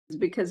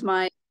because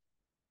my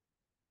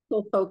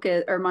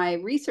focus or my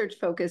research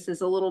focus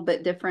is a little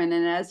bit different.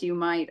 And as you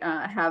might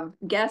have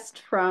guessed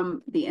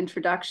from the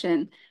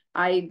introduction,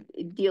 I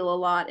deal a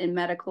lot in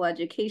medical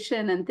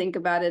education and think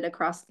about it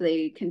across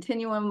the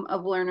continuum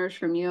of learners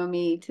from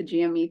UME to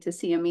GME to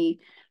CME.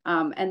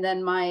 And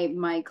then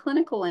my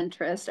clinical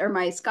interest or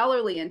my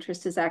scholarly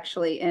interest is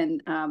actually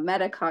in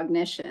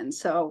metacognition,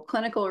 so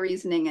clinical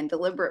reasoning and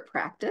deliberate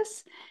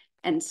practice.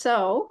 And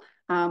so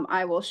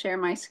I will share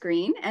my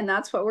screen, and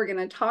that's what we're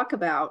going to talk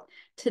about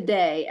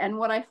today. And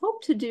what I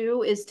hope to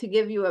do is to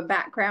give you a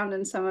background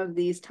in some of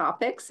these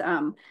topics.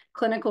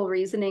 Clinical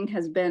reasoning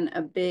has been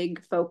a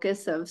big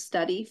focus of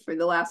study for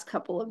the last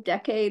couple of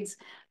decades,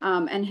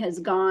 and has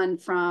gone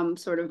from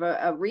sort of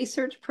a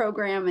research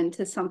program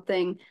into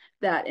something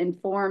that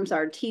informs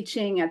our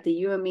teaching at the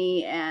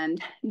UME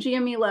and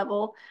GME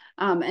level.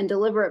 And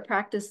deliberate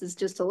practice is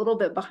just a little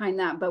bit behind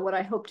that. But what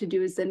I hope to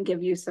do is then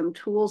give you some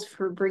tools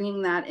for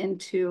bringing that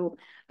into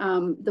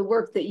the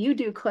work that you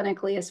do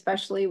clinically,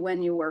 especially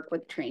when you work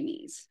with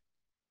trainees.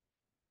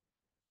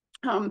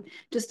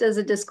 Just as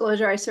a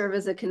disclosure, I serve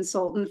as a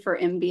consultant for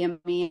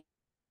MBME.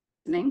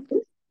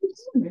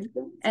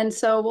 And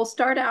so we'll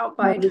start out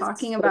by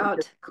talking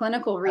about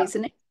clinical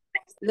reasoning,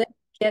 then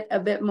get a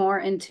bit more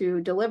into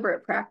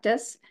deliberate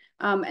practice.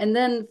 And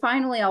then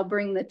finally, I'll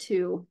bring the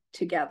two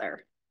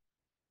together.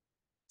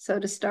 So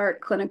to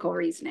start, clinical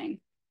reasoning.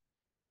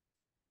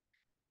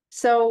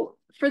 So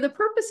for the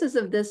purposes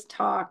of this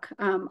talk,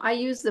 I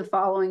use the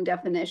following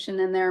definition,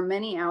 and there are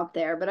many out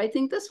there, but I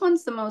think this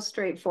one's the most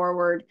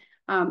straightforward,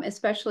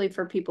 especially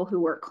for people who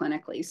work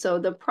clinically. So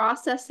the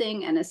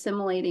processing and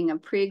assimilating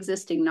of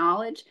pre-existing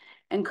knowledge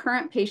and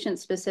current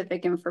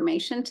patient-specific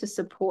information to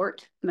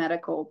support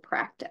medical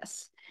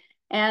practice.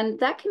 And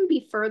that can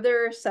be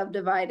further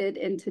subdivided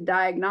into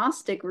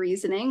diagnostic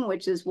reasoning,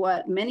 which is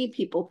what many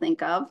people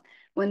think of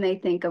when they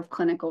think of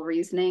clinical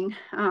reasoning,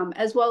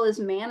 as well as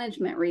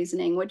management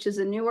reasoning, which is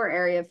a newer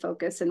area of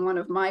focus and one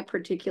of my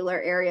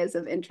particular areas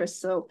of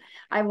interest. So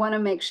I want to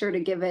make sure to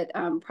give it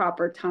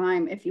proper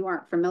time if you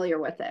aren't familiar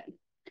with it.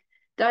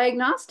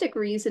 Diagnostic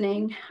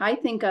reasoning, I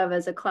think of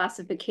as a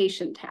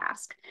classification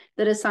task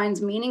that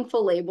assigns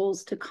meaningful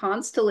labels to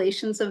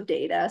constellations of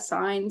data,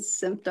 signs,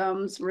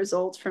 symptoms,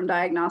 results from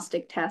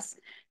diagnostic tests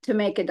to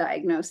make a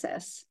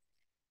diagnosis.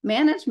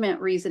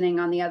 Management reasoning,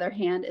 on the other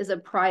hand, is a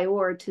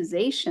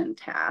prioritization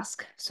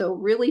task, so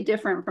really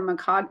different from a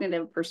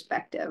cognitive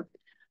perspective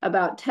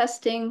about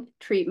testing,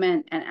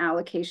 treatment, and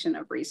allocation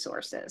of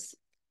resources.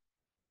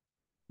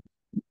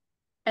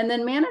 And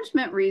then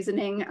management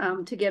reasoning,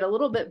 to get a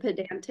little bit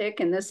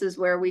pedantic, and this is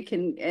where we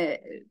can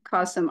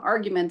cause some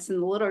arguments in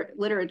the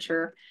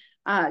literature,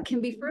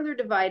 can be further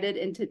divided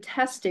into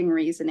testing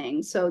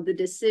reasoning. So the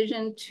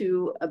decision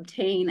to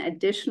obtain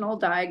additional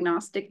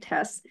diagnostic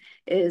tests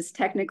is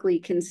technically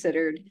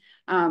considered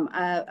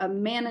a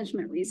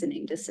management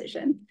reasoning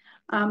decision.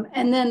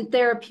 And then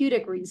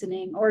therapeutic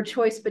reasoning, or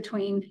choice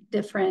between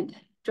different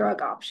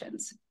drug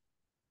options.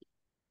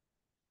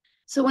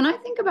 So when I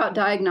think about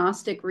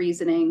diagnostic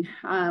reasoning,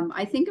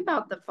 I think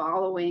about the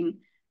following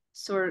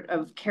sort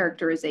of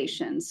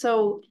characterization.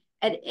 So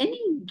at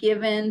any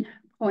given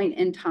point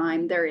in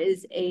time, there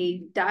is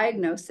a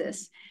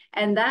diagnosis,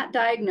 and that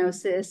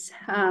diagnosis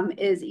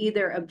is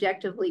either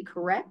objectively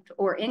correct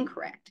or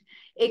incorrect.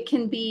 It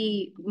can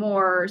be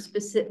more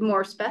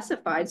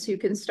specified, so you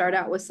can start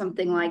out with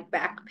something like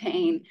back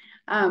pain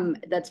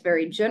that's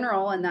very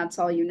general, and that's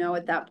all you know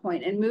at that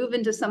point, and move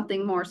into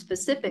something more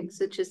specific,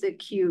 such as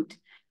acute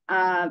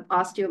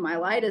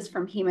osteomyelitis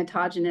from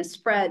hematogenous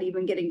spread,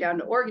 even getting down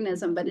to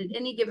organism. But at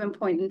any given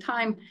point in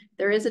time,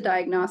 there is a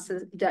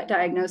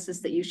diagnosis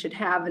that you should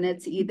have, and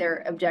it's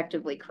either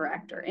objectively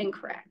correct or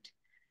incorrect.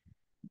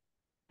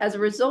 As a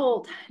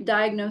result,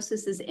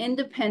 diagnosis is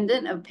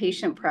independent of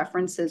patient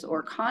preferences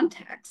or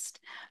context,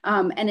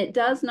 and it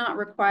does not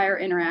require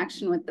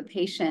interaction with the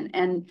patient.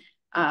 And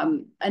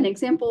an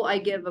example I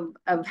give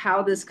of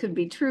how this could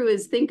be true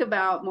is think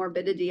about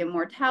morbidity and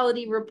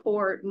mortality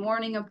report,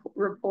 morning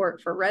report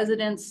for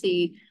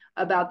residency,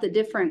 about the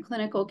different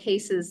clinical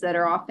cases that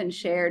are often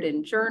shared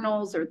in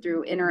journals or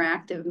through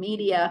interactive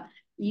media.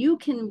 You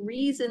can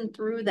reason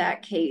through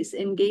that case,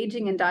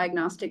 engaging in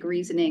diagnostic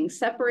reasoning,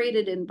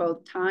 separated in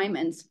both time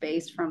and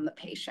space from the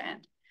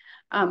patient.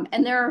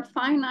 And there are a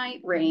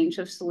finite range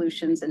of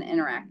solutions and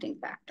interacting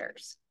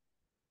factors.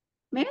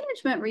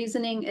 Management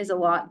reasoning is a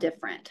lot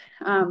different.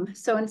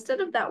 So instead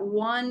of that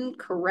one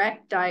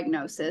correct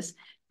diagnosis,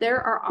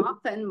 there are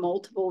often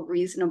multiple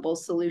reasonable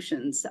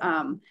solutions,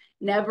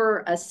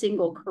 never a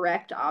single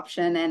correct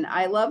option. And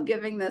I love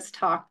giving this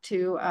talk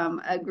to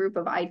a group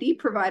of ID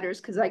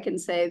providers, because I can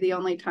say the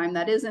only time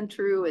that isn't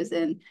true is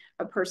in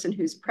a person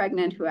who's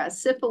pregnant who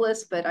has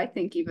syphilis, but I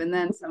think even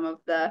then some of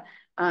the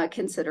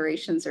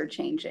considerations are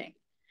changing.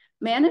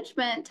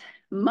 Management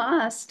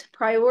must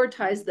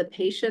prioritize the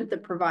patient, the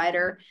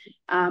provider,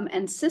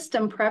 and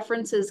system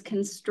preferences,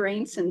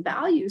 constraints, and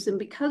values. And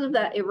because of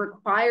that, it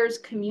requires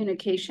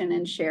communication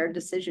and shared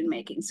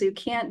decision-making. So you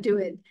can't do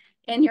it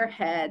in your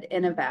head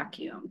in a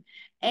vacuum.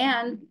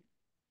 And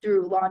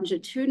through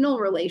longitudinal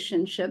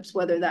relationships,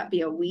 whether that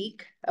be a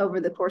week, over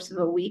the course of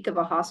a week of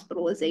a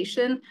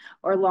hospitalization,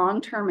 or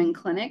long-term in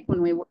clinic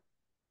when we were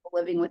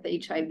living with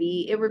HIV.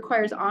 It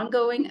requires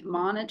ongoing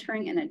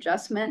monitoring and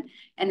adjustment,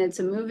 and it's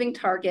a moving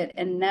target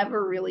and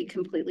never really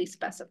completely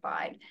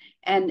specified.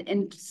 And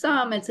in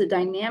some, it's a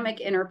dynamic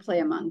interplay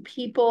among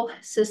people,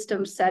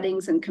 system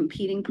settings, and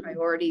competing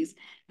priorities.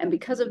 And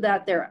because of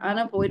that, they're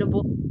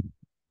unavoidable,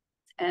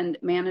 and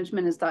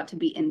management is thought to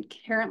be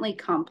inherently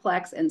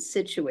complex and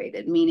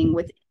situated, meaning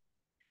with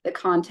the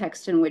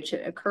context in which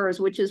it occurs,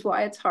 which is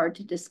why it's hard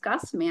to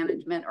discuss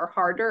management, or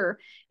harder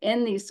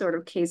in these sort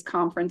of case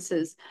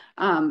conferences,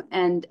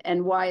 and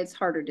why it's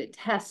harder to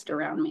test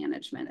around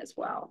management as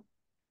well.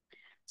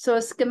 So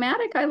a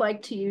schematic I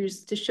like to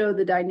use to show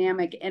the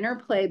dynamic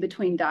interplay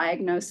between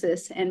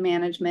diagnosis and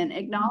management,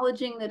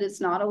 acknowledging that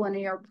it's not a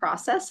linear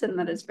process and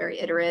that it's very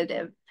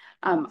iterative,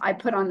 I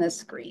put on this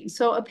screen.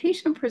 So a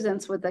patient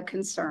presents with a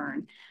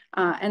concern,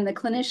 and the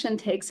clinician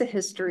takes a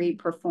history,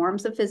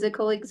 performs a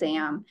physical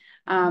exam,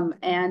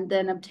 and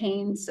then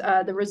obtains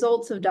the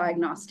results of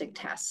diagnostic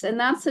tests. And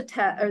that's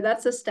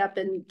a step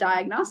in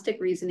diagnostic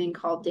reasoning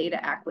called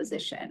data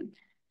acquisition.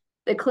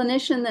 The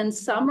clinician then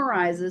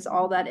summarizes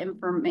all that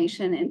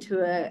information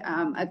into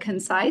a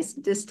concise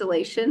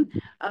distillation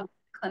of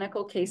the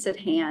clinical case at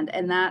hand,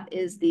 and that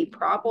is the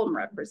problem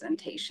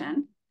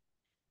representation.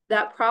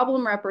 That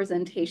problem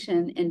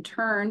representation, in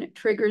turn,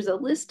 triggers a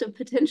list of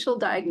potential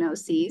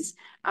diagnoses,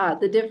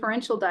 the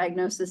differential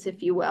diagnosis,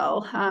 if you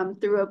will,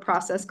 through a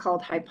process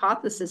called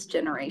hypothesis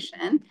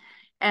generation.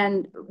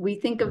 And we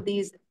think of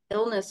these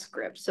illness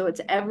scripts. So it's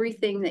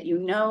everything that you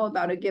know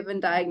about a given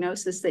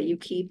diagnosis that you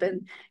keep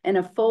in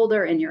a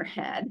folder in your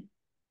head.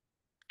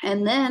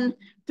 And then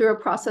through a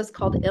process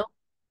called illness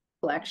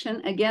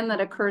collection, again, that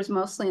occurs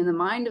mostly in the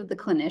mind of the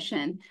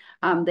clinician,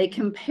 they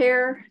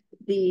compare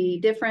the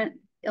different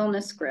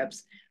illness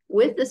scripts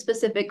with the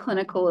specific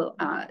clinical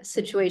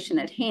situation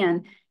at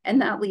hand,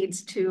 and that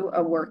leads to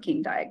a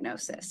working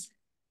diagnosis.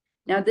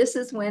 Now, this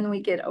is when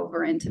we get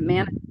over into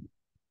management.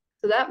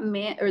 So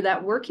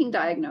that working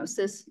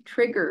diagnosis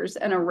triggers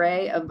an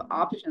array of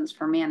options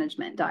for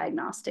management: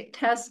 diagnostic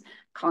tests,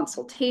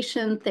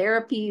 consultation,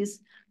 therapies,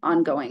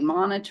 ongoing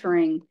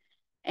monitoring.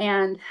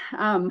 And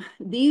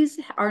these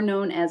are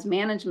known as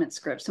management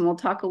scripts. And we'll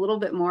talk a little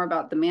bit more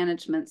about the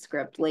management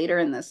script later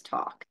in this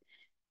talk.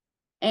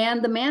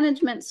 And the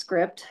management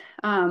script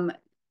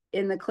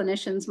in the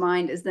clinician's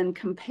mind is then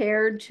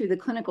compared to the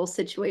clinical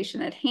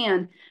situation at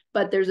hand.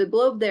 But there's a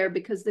globe there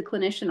because the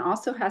clinician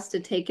also has to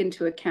take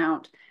into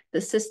account the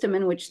system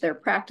in which they're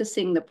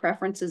practicing, the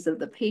preferences of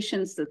the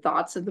patients, the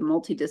thoughts of the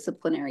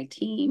multidisciplinary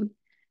team.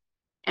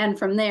 And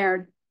from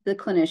there, the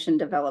clinician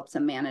develops a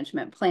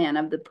management plan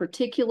of the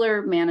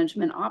particular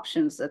management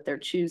options that they're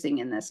choosing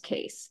in this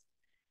case.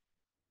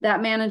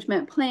 That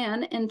management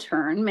plan, in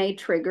turn, may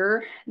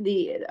trigger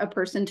a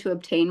person to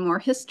obtain more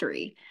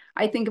history.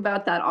 I think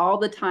about that all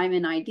the time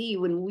in ID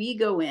when we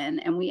go in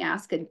and we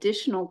ask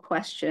additional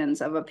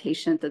questions of a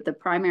patient that the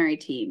primary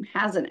team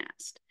hasn't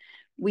asked.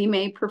 We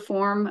may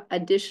perform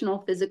additional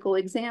physical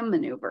exam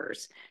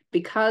maneuvers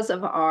because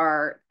of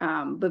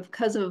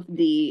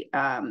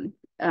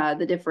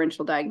the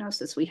differential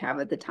diagnosis we have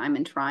at the time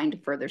and trying to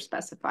further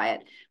specify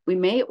it. We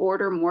may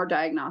order more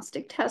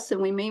diagnostic tests, and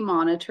we may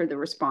monitor the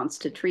response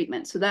to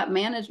treatment. So that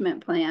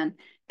management plan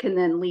can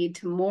then lead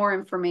to more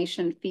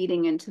information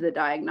feeding into the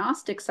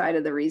diagnostic side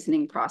of the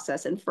reasoning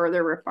process and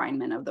further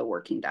refinement of the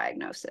working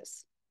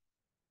diagnosis.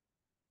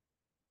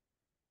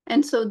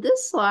 And so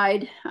this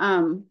slide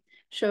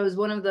shows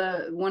one of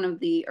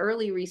the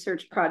early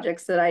research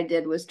projects that I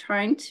did was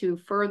trying to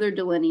further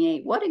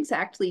delineate what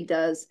exactly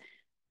does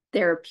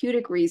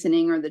therapeutic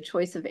reasoning or the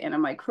choice of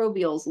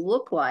antimicrobials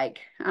look like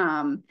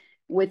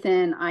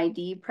within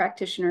ID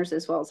practitioners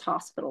as well as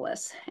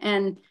hospitalists.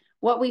 And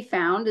what we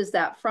found is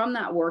that from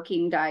that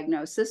working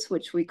diagnosis,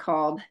 which we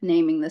called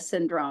naming the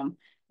syndrome,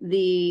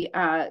 the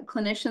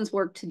clinicians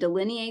worked to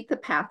delineate the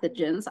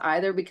pathogens,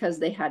 either because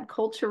they had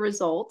culture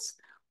results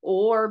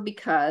or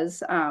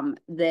because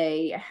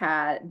they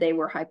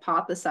were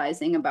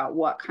hypothesizing about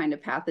what kind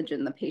of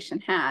pathogen the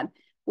patient had,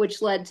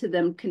 which led to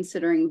them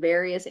considering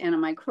various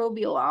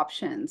antimicrobial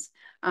options,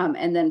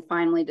 and then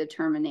finally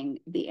determining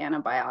the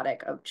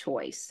antibiotic of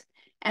choice.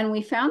 And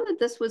we found that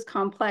this was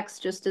complex,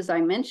 just as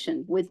I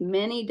mentioned, with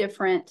many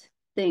different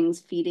things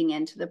feeding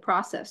into the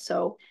process.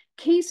 So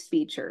case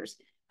features,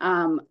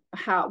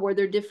 were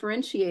there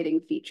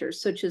differentiating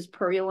features such as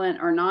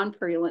purulent or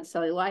non-purulent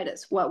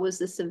cellulitis? What was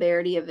the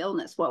severity of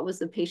illness? What was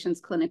the patient's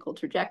clinical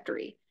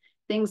trajectory?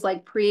 Things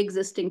like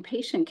pre-existing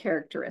patient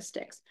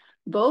characteristics.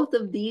 Both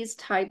of these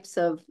types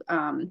of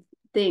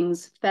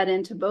things fed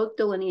into both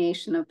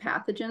delineation of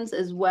pathogens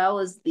as well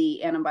as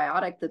the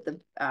antibiotic that the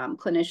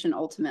clinician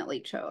ultimately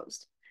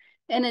chose.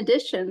 In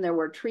addition, there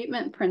were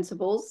treatment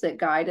principles that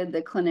guided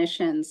the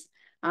clinician's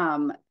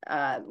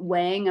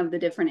weighing of the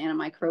different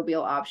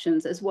antimicrobial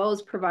options, as well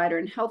as provider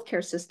and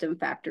healthcare system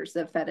factors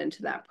that fed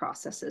into that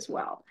process as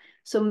well.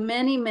 So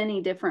many,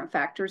 many different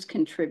factors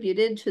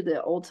contributed to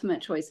the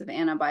ultimate choice of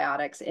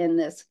antibiotics in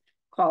this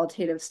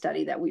qualitative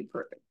study that we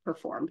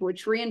performed,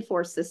 which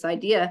reinforced this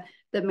idea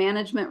that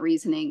management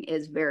reasoning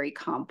is very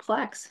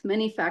complex,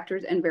 many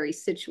factors, and very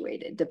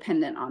situated,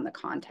 dependent on the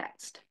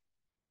context.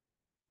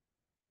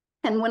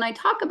 And when I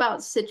talk about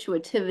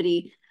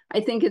situativity, I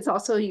think it's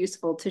also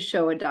useful to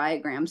show a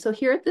diagram. So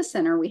here at the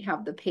center, we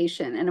have the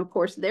patient, and of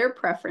course, their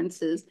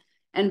preferences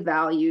and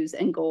values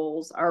and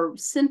goals are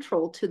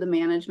central to the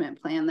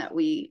management plan that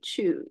we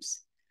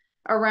choose.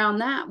 Around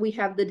that, we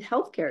have the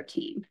healthcare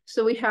team.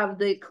 So we have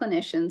the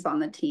clinicians on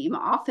the team,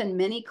 often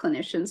many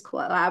clinicians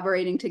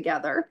collaborating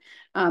together,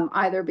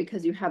 either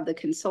because you have the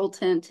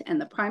consultant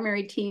and the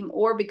primary team,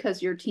 or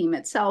because your team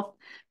itself,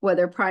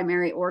 whether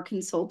primary or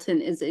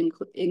consultant,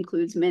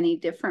 includes many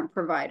different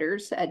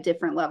providers at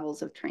different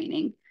levels of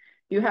training.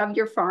 You have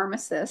your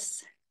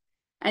pharmacists,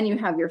 and you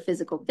have your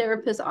physical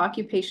therapists,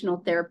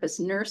 occupational therapists,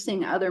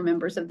 nursing, other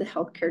members of the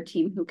healthcare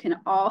team who can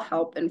all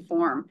help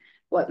inform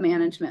what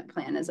management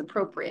plan is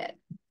appropriate.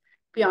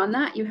 Beyond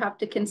that, you have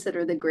to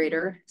consider the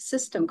greater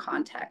system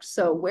context.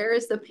 So where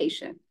is the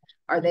patient?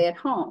 Are they at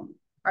home?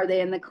 Are they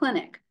in the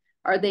clinic?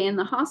 Are they in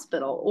the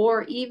hospital?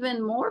 Or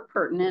even more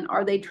pertinent,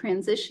 are they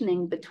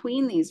transitioning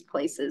between these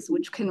places,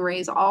 which can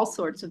raise all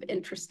sorts of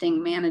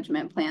interesting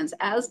management plans,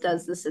 as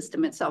does the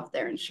system itself,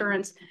 their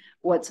insurance,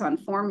 what's on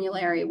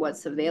formulary,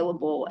 what's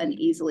available and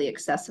easily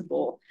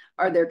accessible.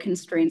 Are there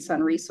constraints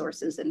on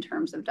resources in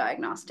terms of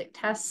diagnostic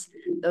tests,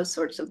 those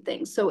sorts of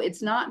things. So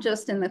it's not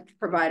just in the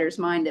provider's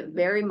mind, it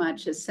very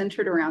much is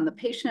centered around the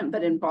patient,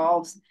 but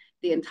involves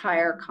the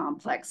entire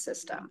complex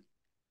system.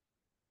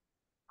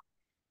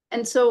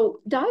 And so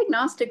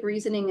diagnostic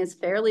reasoning is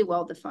fairly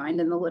well defined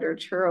in the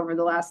literature over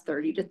the last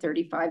 30 to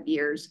 35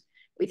 years.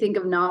 We think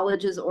of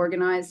knowledge as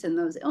organized in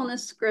those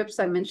illness scripts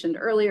I mentioned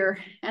earlier,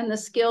 and the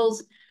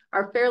skills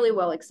are fairly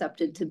well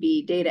accepted to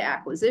be data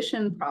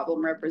acquisition,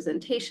 problem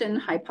representation,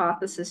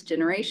 hypothesis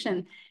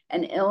generation,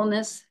 and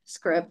illness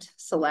script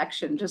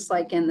selection, just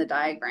like in the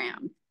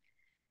diagram.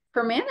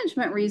 For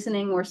management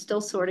reasoning, we're still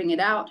sorting it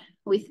out.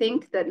 We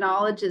think that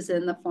knowledge is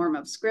in the form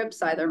of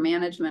scripts, either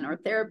management or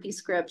therapy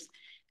scripts,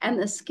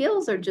 and the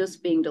skills are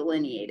just being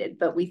delineated.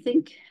 But we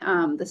think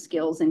the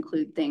skills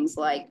include things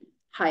like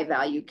high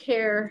value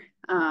care,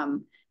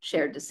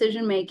 shared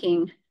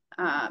decision-making,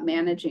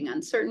 managing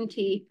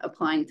uncertainty,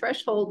 applying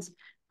thresholds,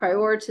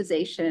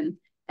 prioritization,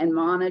 and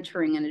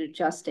monitoring and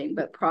adjusting,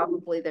 but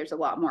probably there's a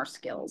lot more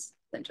skills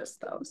than just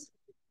those.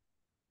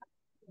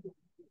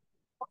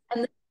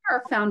 And there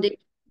are foundational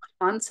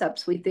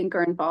concepts we think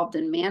are involved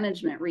in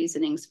management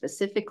reasoning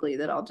specifically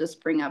that I'll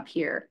just bring up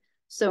here.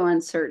 So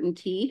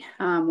uncertainty,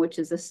 which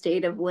is a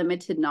state of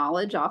limited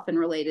knowledge, often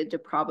related to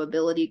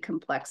probability,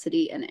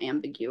 complexity, and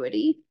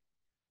ambiguity.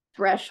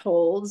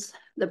 Thresholds,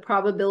 the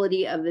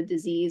probability of the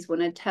disease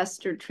when a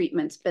test or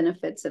treatment's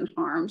benefits and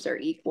harms are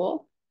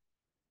equal.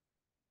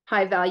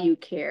 High value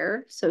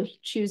care, so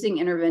choosing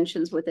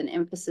interventions with an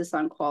emphasis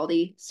on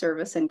quality,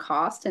 service, and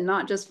cost, and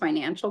not just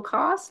financial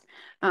cost,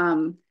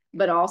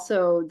 but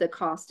also the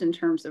cost in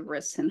terms of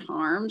risks and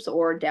harms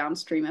or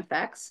downstream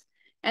effects.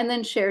 And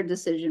then shared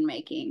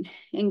decision-making,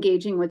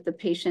 engaging with the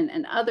patient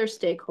and other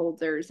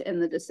stakeholders in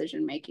the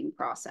decision-making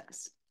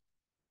process.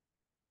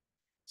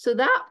 So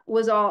that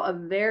was all a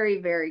very,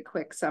 very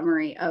quick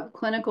summary of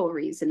clinical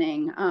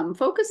reasoning,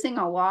 focusing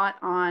a lot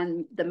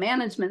on the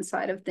management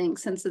side of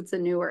things since it's a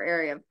newer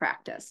area of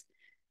practice.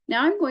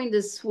 Now I'm going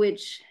to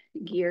switch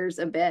gears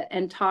a bit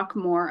and talk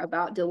more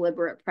about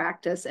deliberate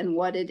practice and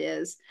what it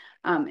is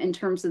in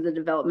terms of the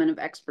development of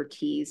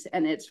expertise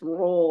and its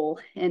role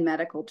in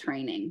medical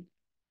training.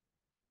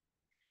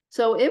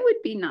 So it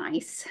would be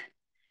nice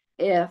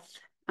if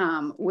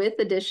with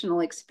additional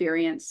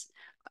experience,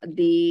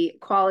 the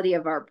quality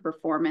of our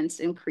performance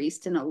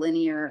increased in a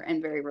linear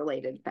and very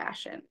related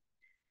fashion.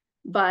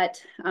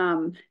 But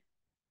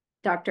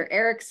Dr.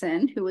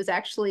 Erickson, who was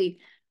actually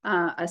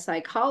a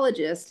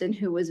psychologist and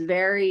who was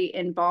very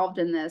involved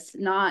in this,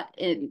 not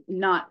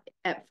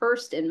at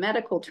first in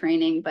medical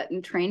training, but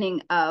in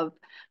training of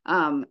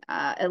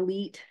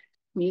elite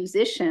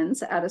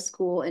musicians at a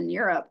school in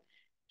Europe.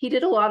 He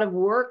did a lot of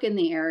work in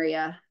the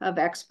area of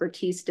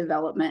expertise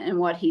development, and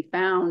what he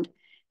found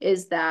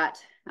is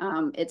that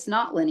it's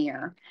not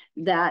linear,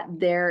 that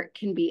there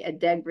can be a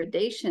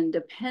degradation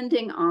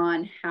depending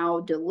on how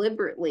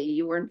deliberately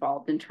you were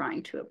involved in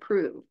trying to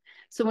improve.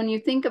 So when you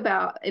think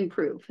about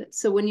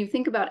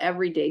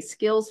everyday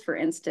skills, for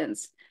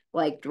instance,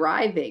 like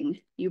driving,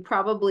 you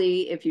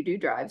probably, if you do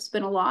drive,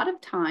 spend a lot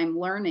of time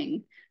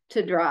learning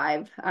to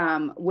drive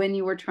when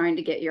you were trying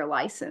to get your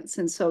license.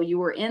 And so you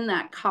were in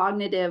that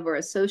cognitive or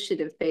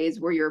associative phase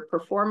where your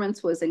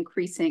performance was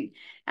increasing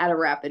at a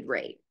rapid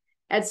rate.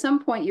 At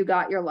some point you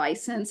got your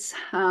license,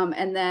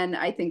 and then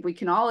I think we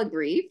can all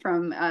agree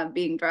from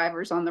being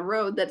drivers on the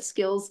road that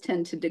skills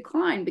tend to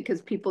decline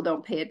because people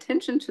don't pay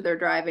attention to their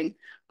driving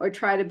or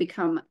try to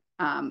become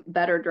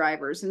better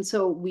drivers. And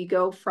so we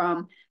go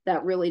from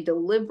that really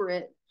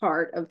deliberate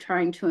part of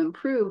trying to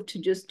improve to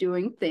just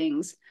doing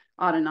things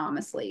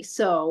autonomously.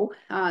 So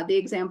the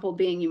example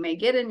being, you may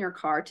get in your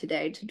car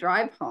today to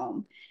drive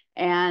home,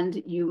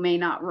 And you may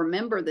not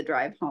remember the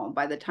drive home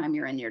by the time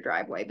you're in your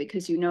driveway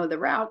because you know the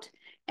route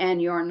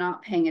and you're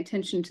not paying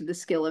attention to the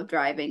skill of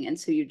driving. And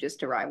so you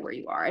just arrive where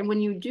you are. And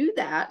when you do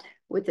that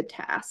with a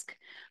task,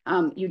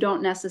 you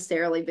don't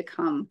necessarily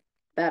become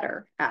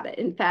better at it.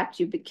 In fact,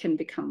 you can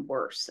become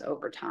worse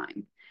over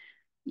time.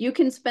 You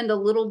can spend a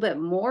little bit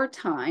more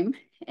time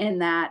in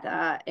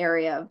that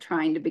area of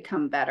trying to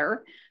become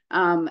better,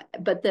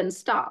 but then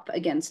stop.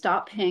 Again,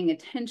 stop paying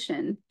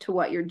attention to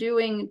what you're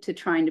doing, to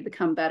trying to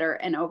become better.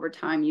 And over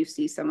time, you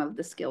see some of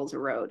the skills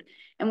erode.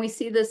 And we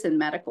see this in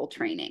medical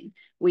training.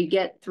 We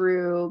get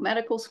through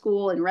medical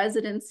school and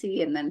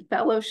residency and then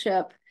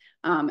fellowship.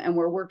 And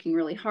we're working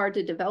really hard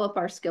to develop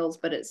our skills.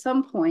 But at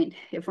some point,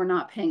 if we're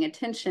not paying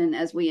attention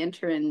as we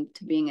enter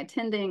into being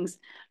attendings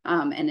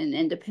and in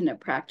independent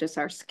practice,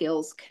 our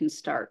skills can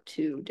start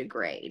to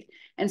degrade.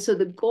 And so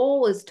the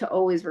goal is to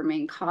always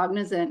remain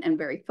cognizant and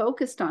very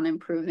focused on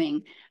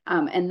improving.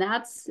 And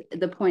that's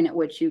the point at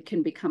which you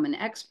can become an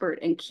expert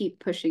and keep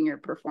pushing your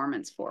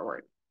performance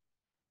forward.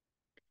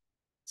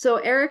 So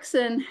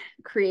Erickson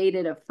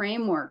created a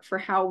framework for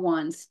how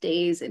one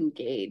stays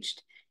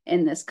engaged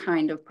in this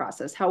kind of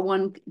process, how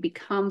one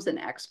becomes an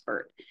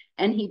expert.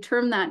 And he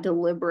termed that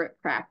deliberate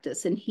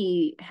practice. And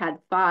he had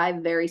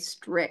 5 very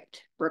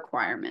strict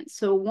requirements.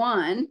 So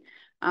one,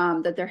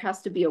 that there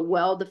has to be a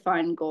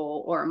well-defined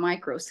goal or a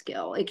micro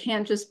skill. It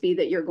can't just be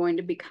that you're going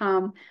to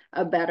become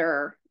a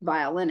better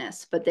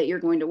violinist, but that you're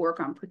going to work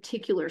on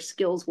particular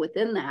skills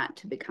within that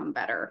to become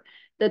better.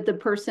 That the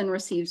person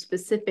receives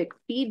specific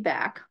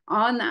feedback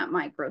on that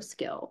micro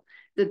skill,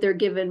 that they're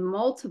given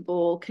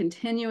multiple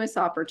continuous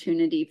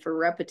opportunity for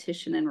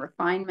repetition and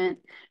refinement,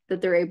 that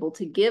they're able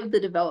to give the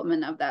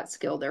development of that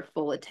skill their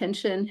full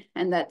attention,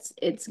 and that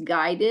it's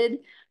guided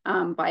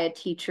by a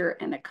teacher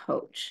and a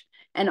coach.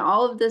 And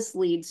all of this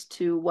leads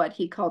to what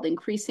he called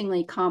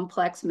increasingly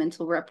complex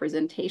mental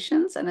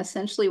representations. And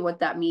essentially what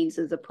that means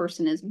is a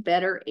person is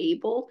better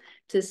able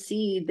to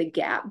see the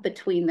gap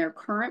between their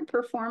current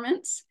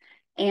performance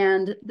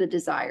and the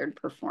desired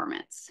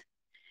performance.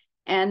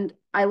 And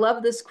I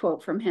love this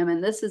quote from him.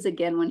 And this is,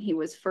 again, when he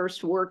was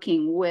first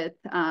working with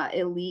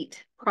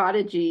elite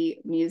prodigy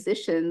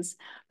musicians.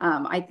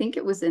 I think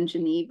it was in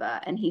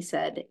Geneva. And he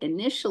said,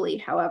 initially,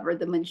 however,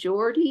 the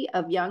majority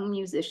of young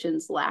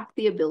musicians lack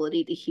the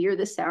ability to hear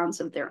the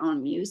sounds of their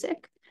own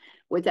music.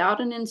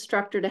 Without an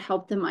instructor to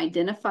help them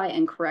identify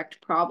and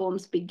correct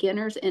problems,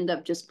 beginners end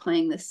up just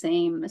playing the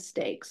same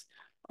mistakes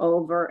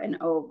over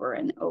and over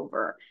and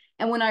over.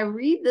 And when I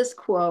read this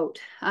quote,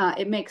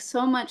 it makes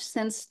so much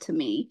sense to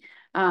me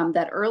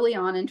that early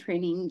on in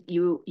training,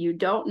 you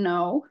don't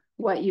know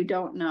what you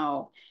don't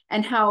know,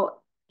 and how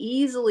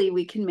easily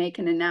we can make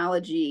an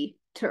analogy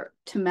to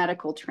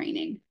medical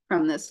training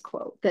from this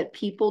quote, that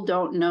people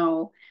don't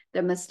know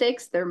the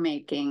mistakes they're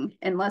making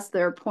unless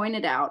they're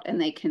pointed out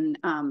and they can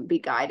be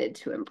guided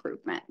to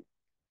improvement.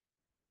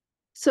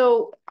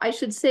 So I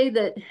should say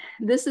that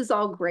this is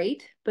all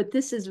great, but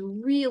this is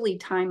really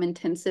time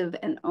intensive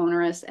and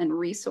onerous and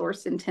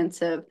resource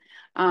intensive.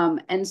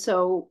 And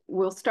so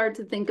we'll start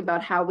to think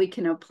about how we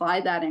can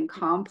apply that in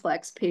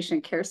complex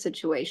patient care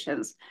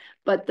situations.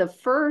 But the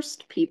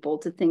first people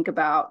to think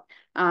about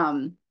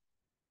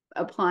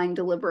applying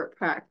deliberate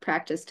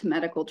practice to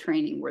medical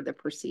training were the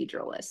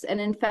proceduralists.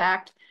 And in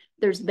fact,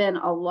 there's been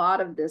a lot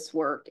of this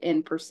work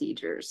in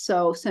procedures.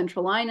 So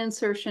central line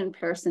insertion,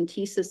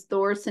 paracentesis,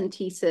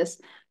 thoracentesis,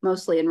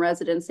 mostly in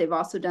residence. They've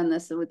also done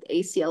this with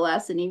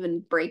ACLS and even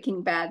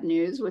breaking bad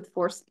news with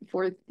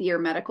fourth-year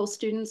medical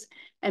students.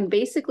 And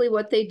basically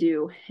what they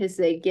do is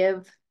they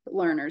give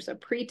learners a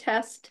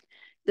pre-test,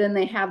 then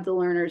they have the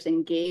learners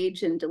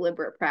engage in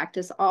deliberate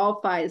practice,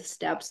 all 5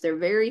 steps. They're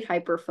very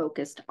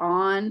hyper-focused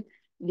on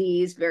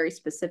these very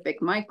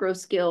specific micro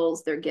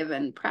skills. They're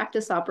given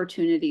practice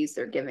opportunities.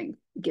 They're given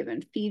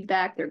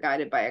feedback. They're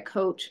guided by a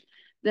coach.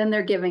 Then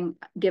they're given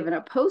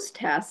a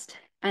post-test,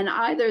 and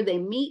either they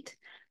meet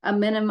a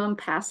minimum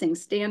passing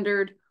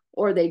standard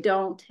or they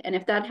don't. And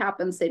if that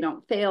happens, they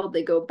don't fail.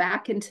 They go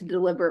back into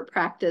deliberate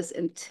practice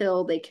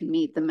until they can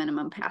meet the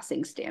minimum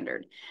passing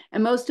standard.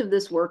 And most of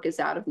this work is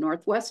out of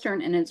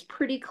Northwestern, and it's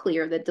pretty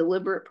clear that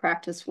deliberate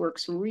practice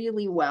works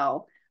really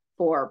well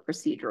for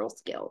procedural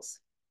skills.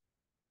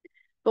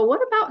 But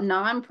what about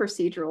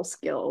non-procedural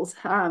skills?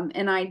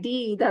 In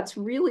ID, that's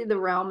really the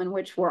realm in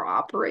which we're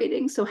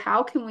operating. So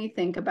how can we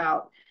think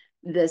about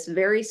this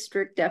very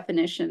strict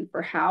definition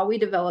for how we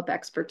develop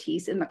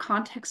expertise in the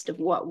context of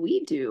what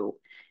we do?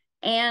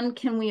 And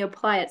can we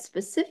apply it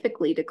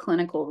specifically to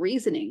clinical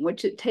reasoning,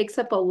 which it takes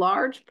up a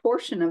large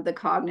portion of the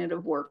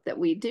cognitive work that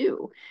we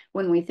do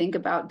when we think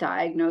about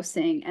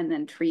diagnosing and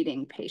then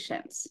treating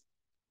patients?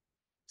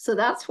 So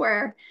that's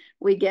where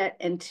we get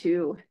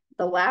into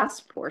the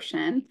last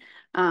portion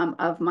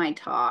of my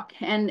talk.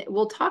 And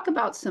we'll talk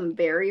about some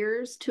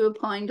barriers to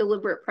applying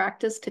deliberate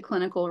practice to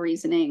clinical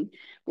reasoning.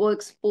 We'll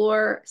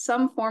explore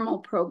some formal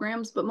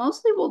programs, but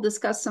mostly we'll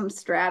discuss some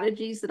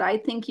strategies that I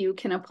think you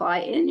can apply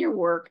in your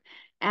work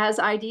as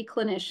ID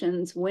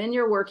clinicians when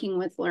you're working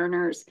with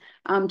learners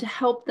to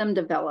help them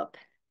develop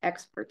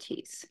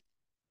expertise.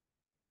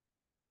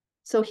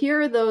 So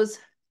here are those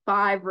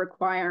 5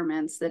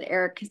 requirements that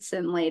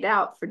Erickson laid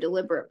out for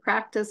deliberate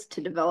practice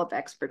to develop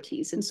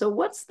expertise. And so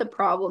what's the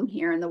problem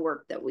here in the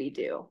work that we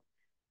do?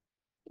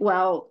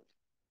 Well,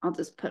 I'll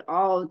just put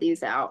all of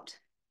these out.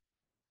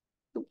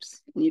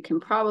 Oops, you can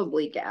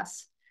probably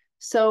guess.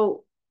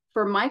 So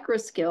for micro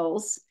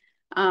skills,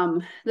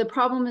 the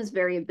problem is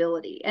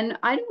variability. And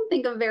I don't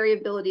think of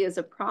variability as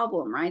a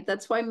problem, right?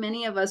 That's why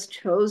many of us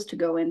chose to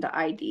go into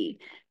ID,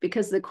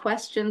 because the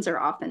questions are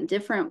often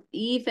different,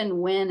 even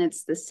when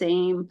it's the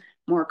same,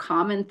 more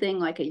common thing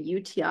like a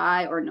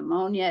UTI or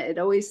pneumonia. It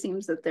always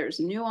seems that there's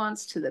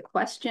nuance to the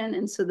question.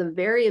 And so the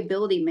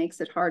variability makes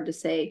it hard to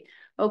say,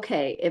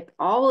 okay, if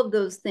all of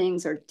those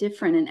things are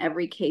different in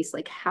every case,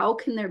 like how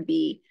can there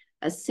be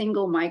a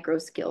single micro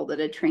skill that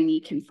a trainee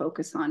can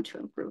focus on to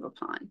improve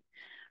upon?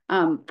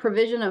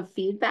 Provision of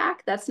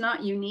feedback, that's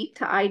not unique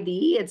to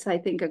ID. It's, I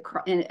think,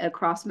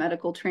 across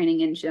medical training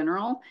in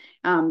general.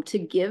 To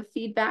give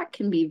feedback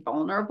can be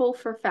vulnerable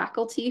for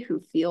faculty who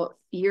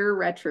fear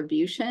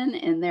retribution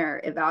in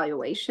their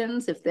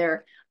evaluations if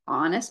they're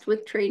honest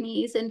with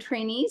trainees, and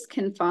trainees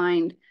can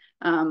find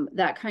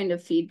that kind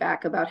of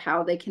feedback about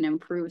how they can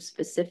improve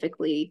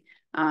specifically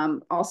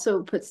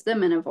also puts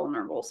them in a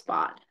vulnerable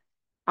spot.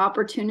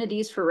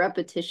 Opportunities for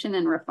repetition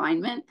and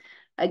refinement.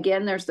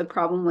 Again, there's the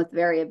problem with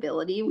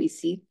variability. We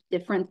see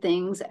different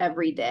things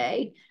every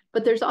day,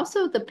 but there's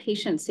also the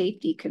patient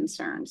safety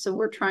concern. So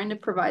we're trying to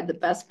provide the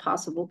best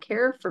possible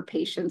care for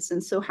patients.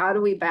 And so how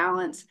do we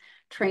balance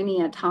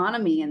trainee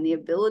autonomy and the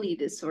ability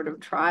to sort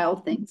of trial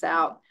things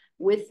out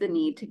with the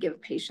need to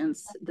give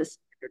patients the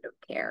standard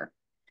of care?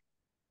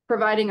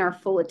 Providing our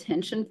full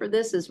attention for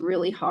this is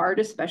really hard,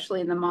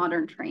 especially in the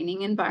modern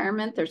training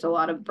environment. There's a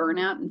lot of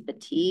burnout and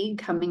fatigue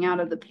coming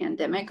out of the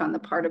pandemic on the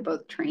part of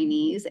both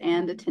trainees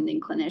and attending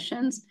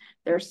clinicians.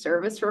 There are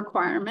service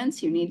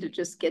requirements. You need to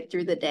just get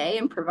through the day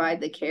and provide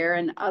the care,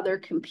 and other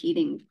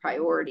competing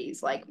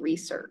priorities like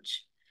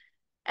research.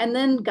 And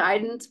then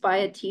guidance by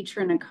a teacher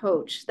and a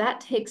coach.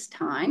 That takes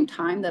time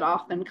that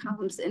often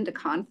comes into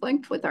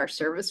conflict with our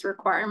service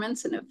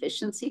requirements and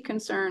efficiency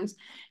concerns.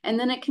 And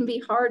then it can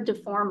be hard to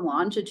form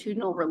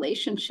longitudinal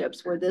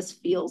relationships where this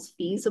feels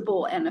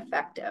feasible and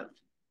effective.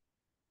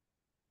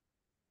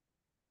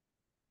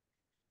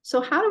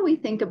 So how do we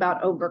think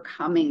about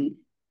overcoming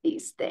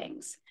these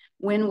things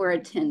when we're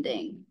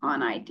attending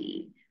on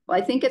ID? Well,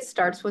 I think it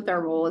starts with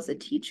our role as a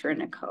teacher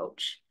and a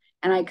coach.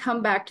 And I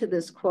come back to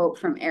this quote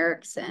from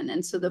Erickson.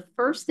 And so the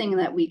first thing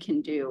that we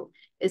can do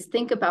is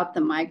think about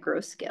the micro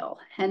skill.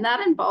 And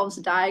that involves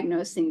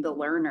diagnosing the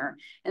learner.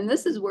 And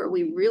this is where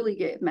we really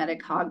get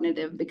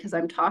metacognitive, because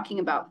I'm talking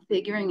about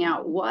figuring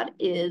out what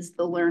is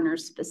the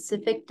learner's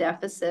specific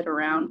deficit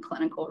around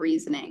clinical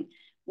reasoning.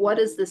 What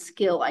is the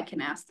skill I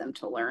can ask them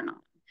to learn on?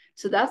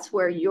 So that's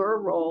where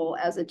your role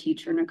as a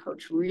teacher and a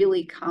coach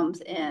really comes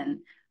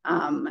in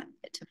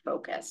to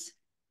focus.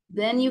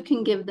 Then you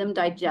can give them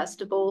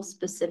digestible,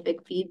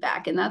 specific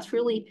feedback. And that's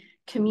really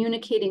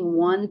communicating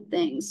one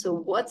thing. So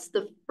what's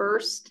the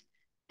first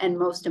and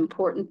most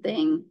important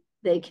thing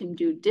they can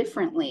do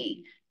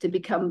differently to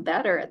become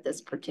better at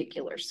this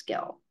particular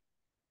skill?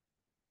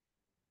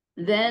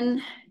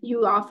 Then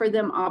you offer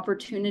them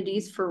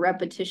opportunities for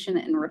repetition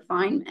and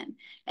refinement.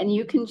 And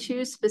you can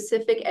choose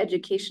specific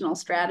educational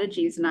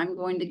strategies. And I'm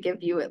going to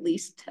give you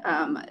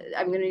I'm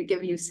going to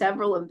give you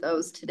several of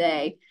those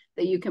today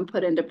that you can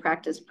put into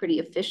practice pretty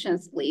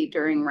efficiently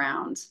during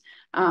rounds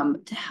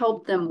to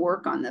help them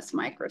work on this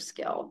micro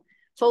skill.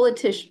 Full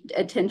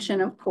attention,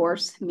 of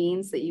course,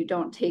 means that you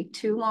don't take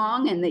too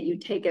long and that you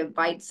take a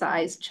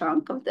bite-sized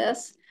chunk of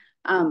this.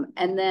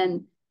 And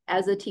then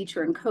as a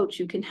teacher and coach,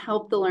 you can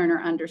help the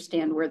learner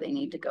understand where they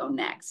need to go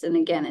next. And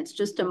again, it's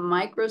just a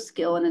micro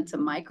skill, and it's a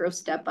micro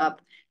step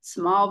up,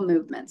 small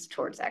movements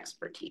towards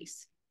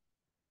expertise.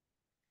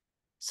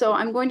 So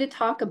I'm going to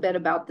talk a bit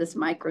about this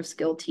micro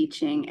skill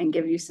teaching and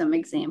give you some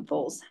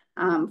examples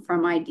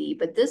from ID.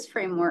 But this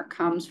framework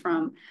comes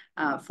from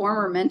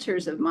former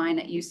mentors of mine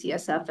at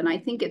UCSF. And I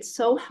think it's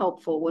so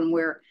helpful when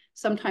we're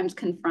sometimes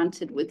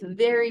confronted with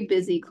very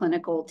busy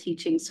clinical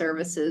teaching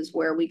services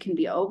where we can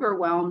be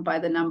overwhelmed by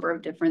the number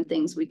of different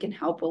things we can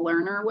help a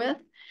learner with.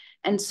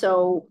 And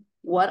so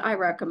what I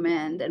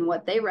recommend and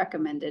what they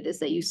recommended is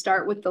that you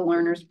start with the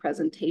learner's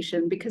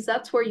presentation, because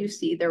that's where you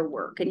see their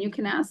work. And you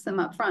can ask them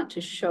up front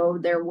to show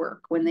their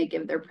work when they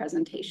give their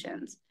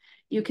presentations.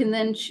 You can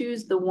then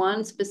choose the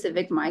one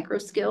specific micro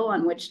skill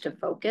on which to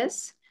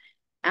focus.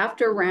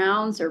 After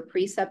rounds or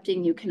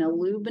precepting, you can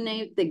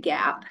illuminate the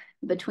gap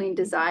between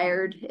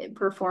desired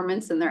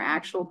performance and their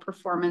actual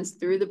performance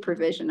through the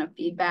provision of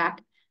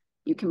feedback.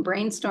 You can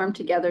brainstorm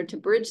together to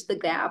bridge the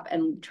gap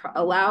and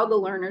allow the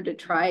learner to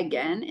try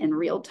again in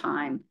real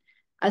time.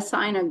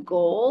 Assign a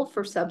goal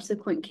for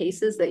subsequent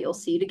cases that you'll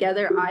see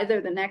together,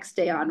 either the next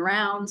day on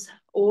rounds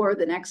or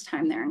the next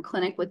time they're in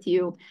clinic with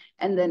you,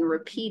 and then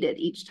repeat it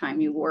each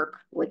time you work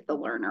with the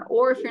learner.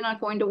 Or if you're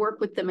not going to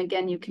work with them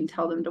again, you can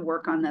tell them to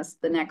work on this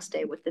the next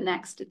day with the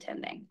next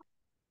attending.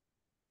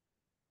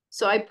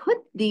 So I put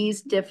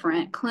these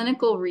different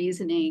clinical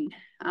reasoning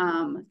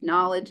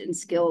knowledge and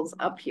skills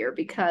up here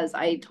because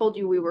I told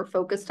you we were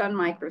focused on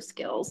micro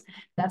skills.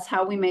 That's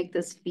how we make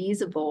this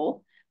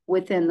feasible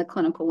within the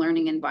clinical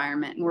learning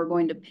environment. And we're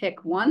going to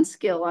pick one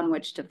skill on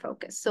which to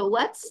focus. So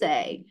let's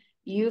say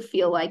you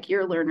feel like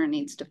your learner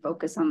needs to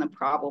focus on the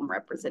problem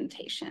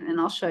representation. And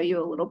I'll show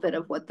you a little bit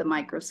of what the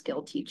micro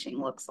skill teaching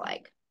looks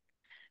like.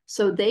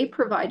 So they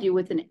provide you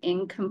with an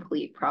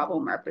incomplete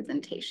problem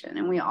representation.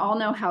 And we all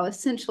know how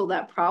essential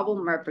that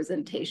problem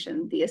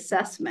representation, the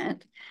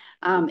assessment,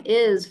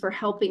 is for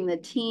helping the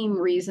team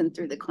reason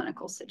through the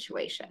clinical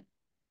situation.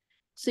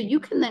 So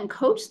you can then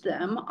coach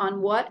them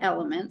on what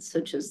elements,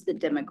 such as the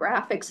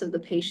demographics of the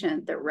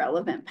patient, the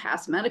relevant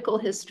past medical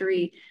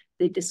history,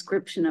 the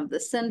description of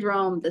the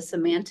syndrome, the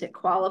semantic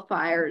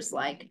qualifiers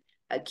like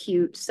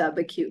acute,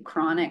 subacute,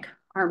 chronic,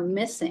 are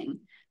missing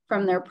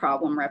from their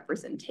problem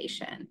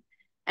representation.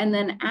 And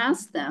then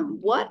ask them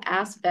what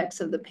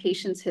aspects of the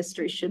patient's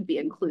history should be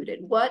included,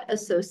 what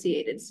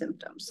associated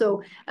symptoms.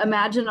 So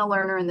imagine a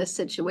learner in this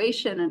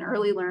situation, an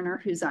early learner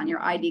who's on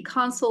your ID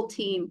consult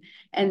team,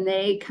 and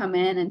they come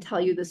in and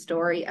tell you the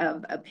story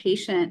of a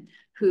patient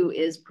who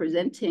is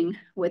presenting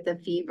with a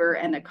fever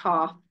and a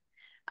cough.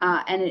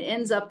 And it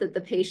ends up that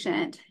the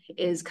patient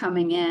is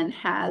coming in,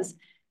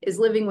 is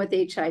living with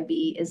HIV,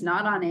 is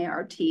not on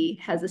ART,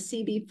 has a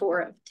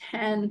CD4 of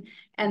 10,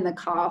 and the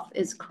cough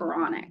is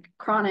chronic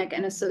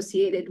and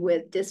associated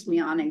with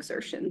dyspnea on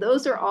exertion.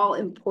 Those are all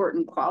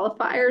important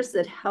qualifiers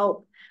that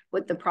help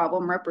with the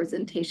problem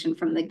representation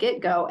from the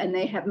get-go, and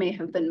they may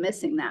have been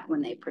missing that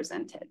when they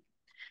presented.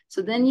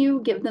 So then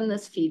you give them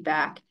this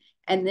feedback,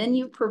 and then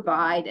you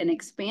provide an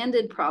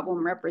expanded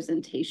problem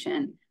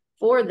representation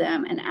for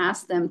them and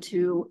ask them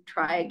to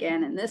try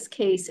again in this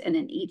case and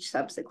in each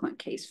subsequent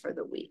case for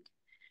the week.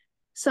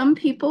 Some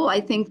people,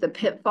 I think the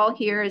pitfall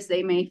here is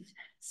they may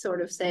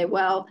sort of say,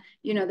 well,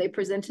 you know, they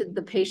presented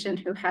the patient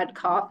who had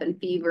cough and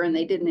fever and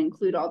they didn't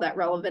include all that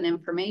relevant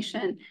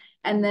information.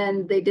 And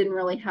then they didn't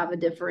really have a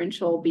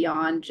differential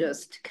beyond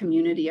just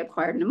community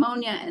acquired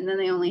pneumonia. And then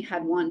they only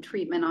had one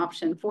treatment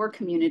option for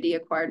community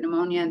acquired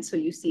pneumonia. And so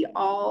you see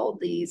all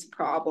these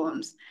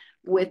problems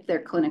with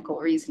their clinical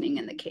reasoning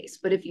in the case.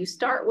 But if you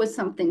start with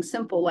something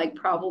simple like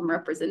problem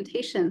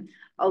representation,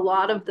 a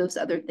lot of those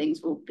other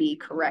things will be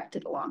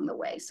corrected along the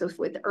way. So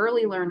with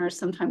early learners,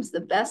 sometimes the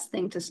best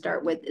thing to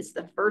start with is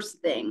the first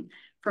thing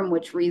from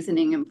which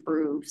reasoning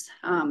improves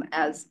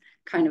as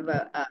kind of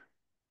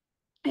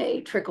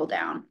a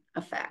trickle-down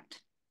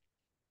effect.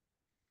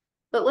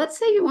 But let's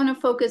say you want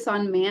to focus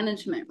on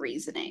management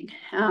reasoning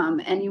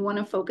and you want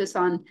to focus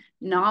on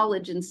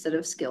knowledge instead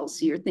of skills.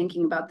 So you're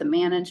thinking about the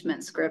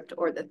management script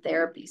or the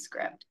therapy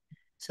script.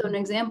 So an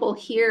example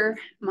here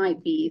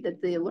might be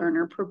that the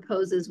learner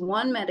proposes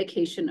one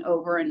medication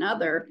over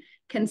another,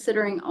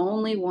 considering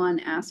only one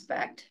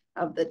aspect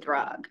of the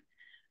drug.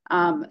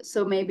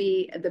 So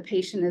maybe the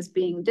patient is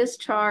being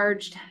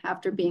discharged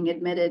after being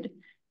admitted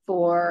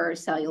for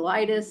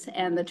cellulitis,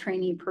 and the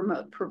trainee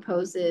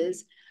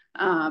proposes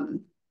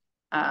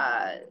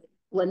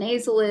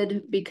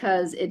linezolid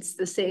because it's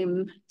the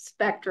same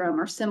spectrum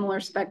or similar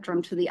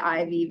spectrum to the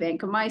IV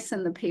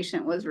vancomycin the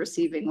patient was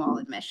receiving while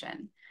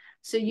admitted.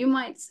 So you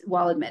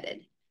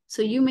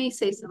may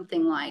say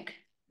something like,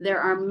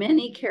 there are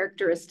many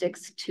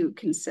characteristics to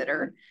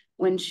consider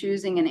when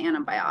choosing an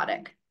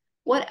antibiotic.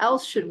 What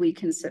else should we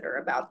consider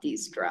about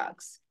these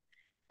drugs?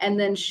 And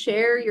then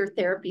share your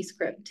therapy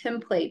script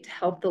template to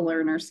help the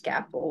learner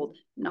scaffold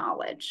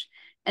knowledge.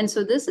 And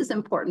so this is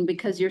important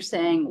because you're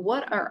saying,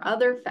 what are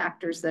other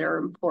factors that are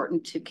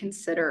important to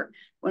consider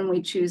when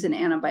we choose an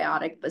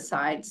antibiotic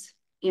besides,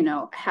 you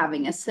know,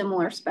 having a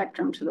similar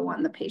spectrum to the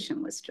one the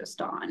patient was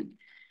just on?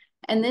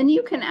 And then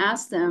you can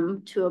ask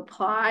them to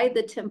apply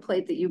the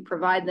template that you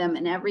provide them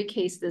in every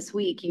case this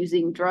week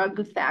using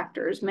drug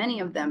factors, many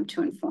of them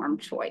to inform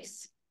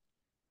choice.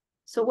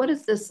 So what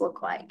does this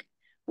look like?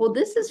 Well,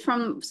 this is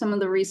from some of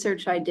the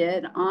research I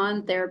did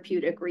on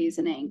therapeutic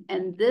reasoning.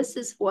 And this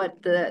is what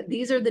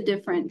these are the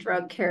different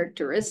drug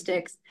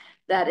characteristics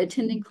that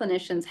attending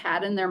clinicians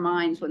had in their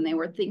minds when they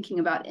were thinking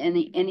about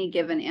any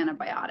given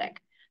antibiotic.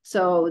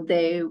 So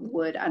they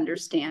would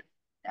understand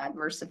what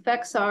adverse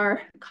effects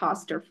are,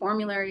 cost or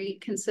formulary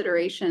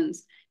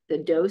considerations, the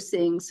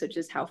dosing, such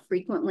as how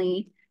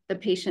frequently the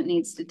patient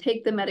needs to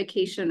take the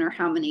medication or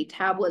how many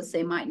tablets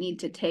they might need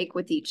to take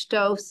with each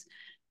dose,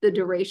 the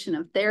duration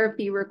of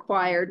therapy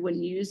required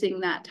when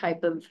using that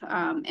type of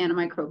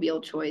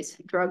antimicrobial choice,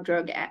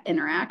 drug-drug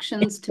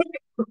interactions, to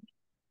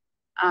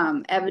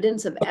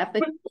evidence of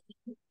efficacy,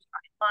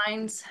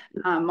 guidelines,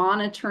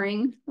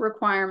 monitoring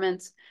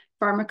requirements,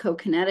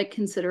 pharmacokinetic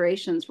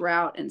considerations,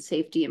 route, and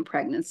safety in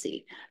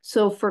pregnancy.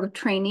 So for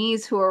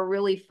trainees who are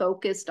really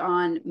focused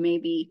on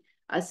maybe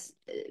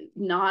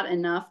not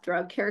enough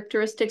drug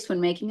characteristics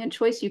when making a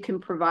choice, you can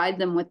provide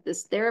them with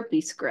this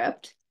therapy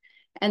script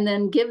and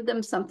then give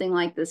them something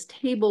like this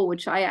table,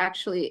 which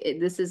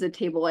this is a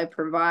table I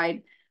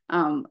provide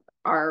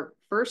our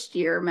first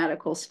year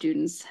medical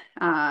students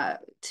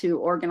to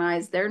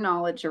organize their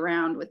knowledge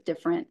around with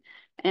different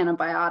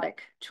antibiotic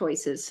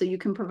choices. So you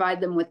can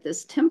provide them with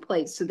this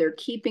template so they're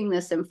keeping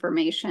this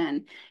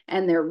information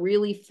and they're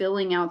really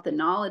filling out the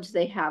knowledge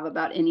they have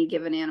about any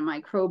given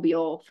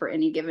antimicrobial for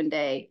any given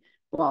day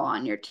while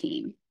on your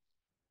team.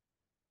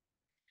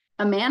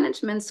 A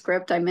management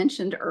script I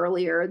mentioned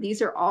earlier,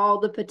 these are all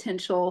the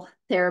potential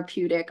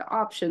therapeutic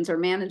options or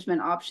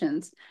management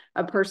options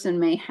a person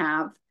may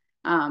have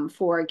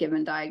for a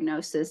given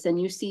diagnosis.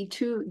 And you see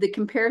the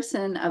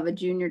comparison of a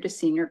junior to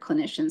senior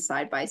clinician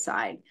side by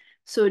side.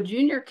 So a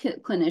junior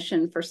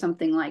clinician for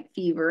something like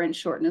fever and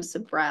shortness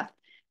of breath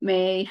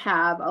may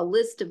have a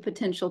list of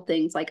potential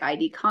things like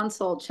ID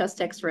consult,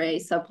 chest x-ray,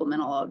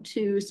 supplemental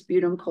O2,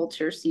 sputum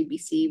culture,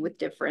 CBC with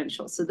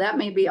differential. So that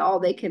may be all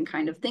they can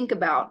kind of think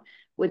about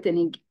with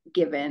any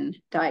given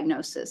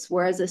diagnosis.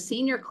 Whereas a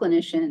senior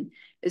clinician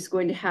is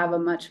going to have a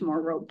much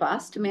more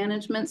robust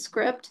management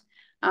script.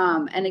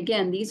 And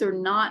again, these are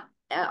not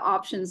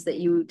options that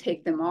you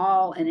take them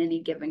all in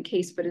any given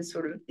case, but it's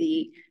sort of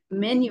the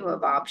menu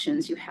of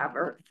options you have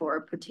for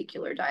a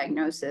particular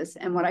diagnosis.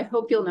 And what I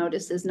hope you'll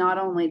notice is not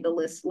only the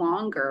list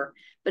longer,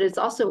 but it's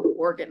also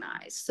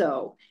organized.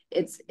 So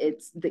it's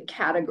the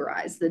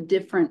categorized, the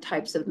different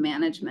types of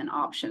management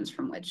options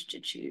from which to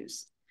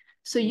choose.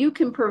 So you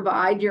can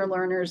provide your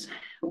learners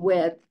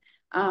with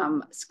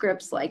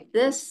scripts like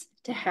this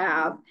to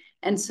have.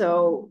 And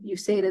so you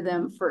say to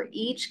them, for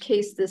each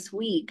case this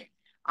week,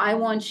 I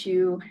want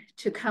you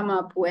to come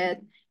up with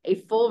a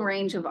full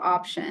range of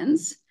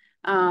options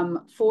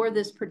for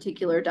this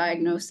particular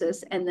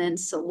diagnosis and then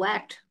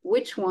select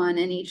which one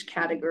in each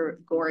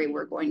category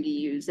we're going to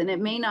use. And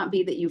it may not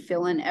be that you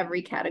fill in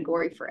every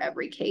category for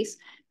every case,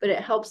 but it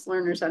helps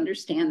learners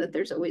understand that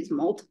there's always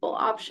multiple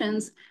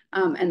options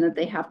and that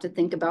they have to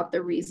think about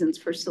the reasons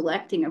for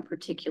selecting a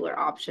particular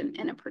option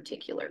in a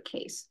particular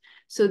case.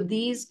 So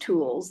these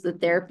tools, the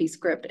therapy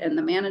script and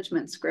the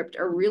management script,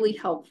 are really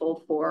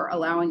helpful for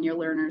allowing your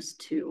learners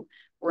to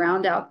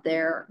round out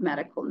their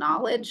medical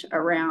knowledge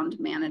around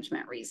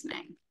management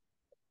reasoning.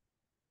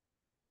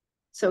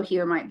 So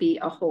here might be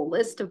a whole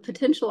list of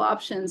potential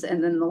options,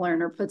 and then the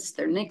learner puts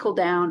their nickel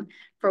down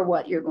for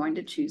what you're going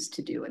to choose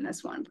to do in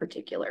this one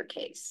particular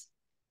case.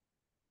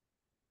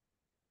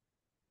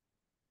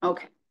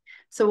 Okay,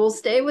 so we'll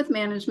stay with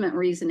management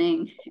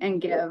reasoning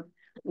and give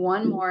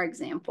one more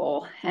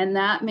example, and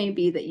that may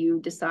be that you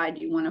decide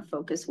you want to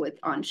focus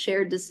on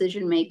shared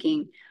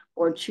decision-making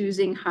or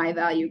choosing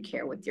high-value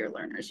care with your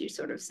learners. You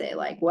sort of say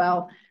like,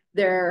 well,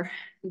 their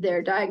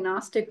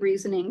diagnostic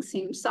reasoning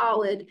seems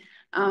solid.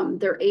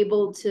 They're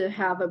able to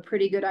have a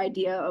pretty good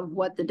idea of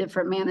what the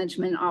different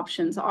management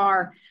options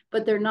are,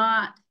 but they're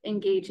not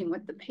engaging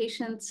with the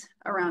patients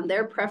around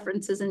their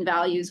preferences and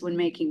values when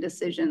making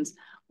decisions,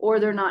 or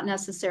they're not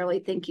necessarily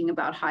thinking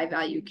about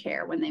high-value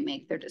care when they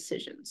make their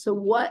decisions. So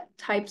what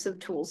types of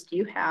tools do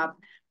you have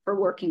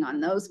for working on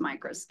those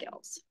micro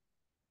skills?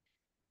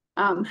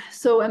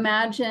 So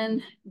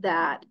imagine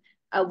that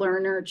a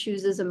learner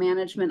chooses a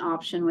management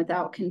option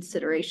without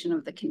consideration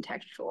of the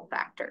contextual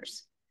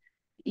factors.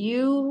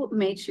 You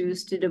may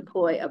choose to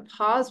deploy a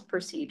pause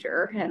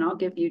procedure, and I'll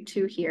give you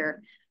two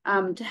here,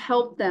 to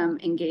help them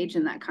engage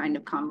in that kind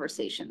of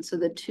conversation. So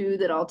the two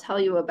that I'll tell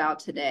you about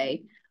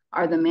today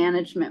are the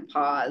management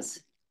pause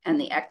and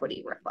the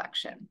equity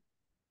reflection.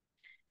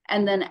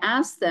 And then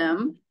ask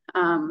them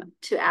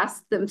to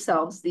ask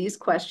themselves these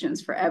questions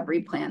for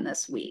every plan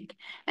this week.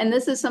 And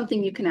this is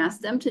something you can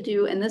ask them to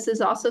do. And this is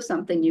also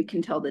something you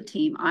can tell the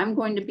team. I'm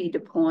going to be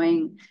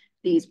deploying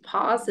these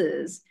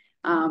pauses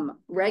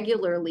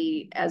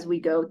regularly as we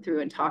go through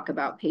and talk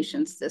about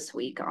patients this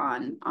week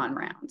on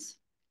rounds.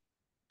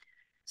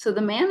 So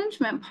the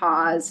management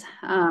pause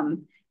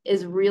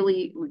is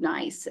really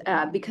nice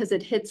because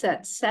it hits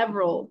at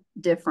several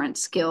different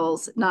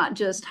skills, not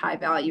just high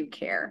value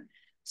care.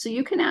 So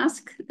you can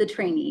ask the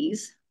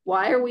trainees,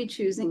 why are we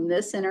choosing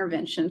this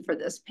intervention for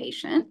this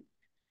patient?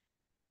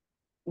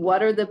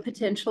 What are the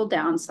potential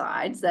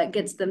downsides? That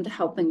gets them to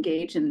help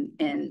engage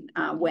in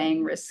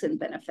weighing risks and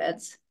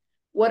benefits.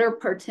 What are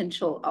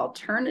potential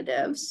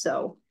alternatives?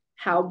 So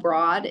how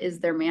broad is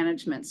their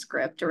management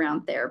script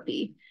around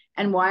therapy?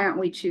 And why aren't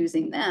we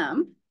choosing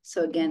them?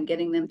 So again,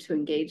 getting them to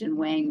engage in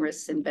weighing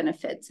risks and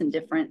benefits and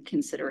different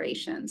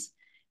considerations.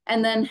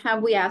 And then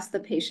have we asked the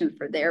patient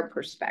for their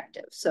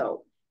perspective?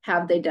 So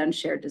have they done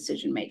shared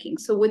decision making?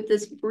 So with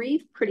this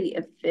brief, pretty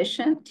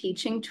efficient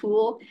teaching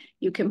tool,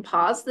 you can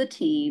pause the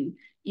team,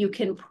 you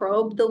can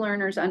probe the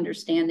learner's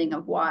understanding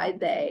of why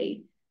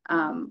they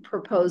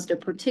proposed a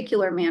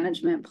particular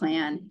management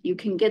plan. You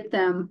can get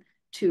them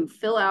to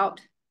fill out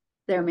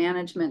their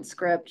management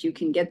script, you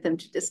can get them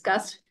to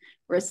discuss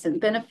risks and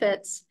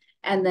benefits,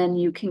 and then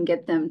you can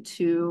get them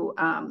to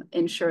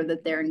ensure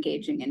that they're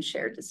engaging in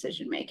shared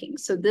decision making.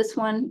 So this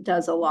one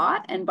does a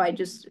lot, and by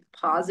just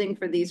pausing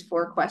for these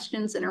 4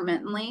 questions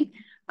intermittently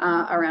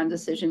around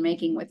decision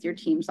making with your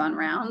teams on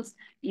rounds,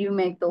 you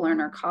make the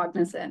learner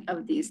cognizant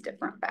of these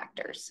different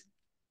factors.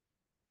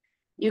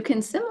 You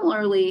can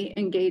similarly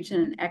engage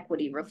in an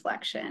equity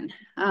reflection.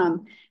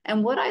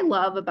 And what I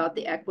love about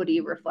the equity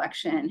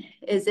reflection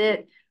is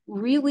it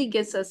really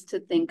gets us to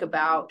think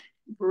about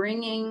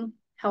bringing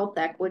health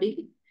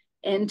equity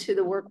into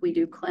the work we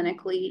do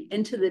clinically,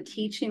 into the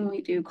teaching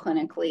we do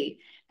clinically,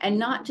 and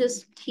not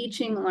just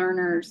teaching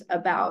learners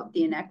about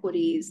the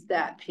inequities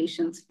that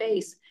patients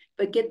face,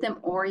 but get them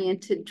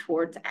oriented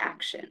towards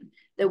action,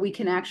 that we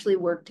can actually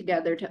work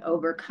together to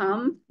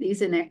overcome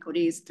these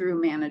inequities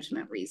through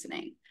management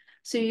reasoning.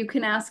 So you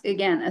can ask,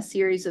 again, a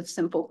series of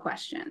simple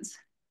questions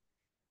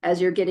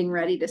as you're getting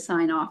ready to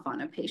sign off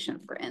on a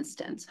patient, for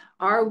instance.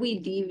 Are we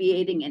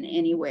deviating in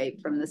any way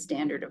from the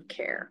standard of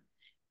care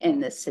in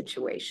this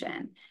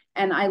situation?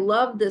 And I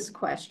love this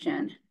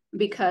question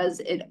because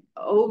it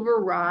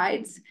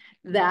overrides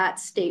that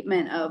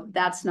statement of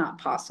that's not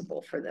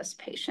possible for this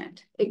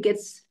patient. It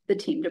gets the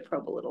team to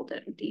probe a little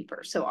bit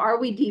deeper. So are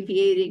we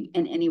deviating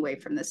in any way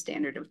from the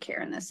standard of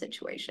care in this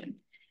situation?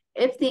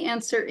 If the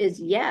answer is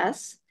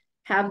yes,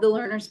 have the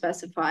learner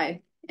specify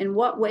in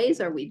what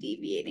ways are we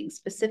deviating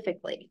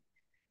specifically?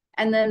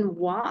 And then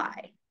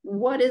why?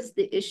 What is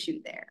the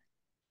issue there?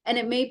 And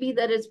it may be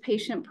that it's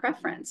patient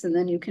preference, and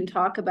then you can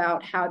talk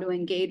about how to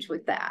engage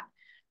with that.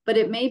 But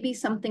it may be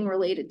something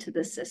related to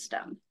the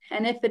system.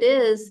 And if it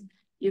is,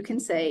 you can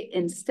say,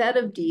 instead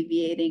of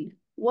deviating,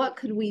 what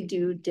could we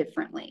do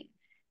differently?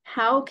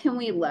 How can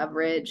we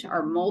leverage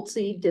our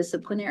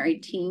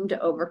multidisciplinary team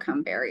to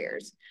overcome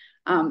barriers?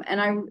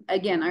 And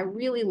I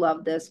really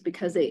love this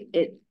because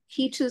it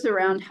teaches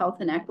around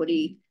health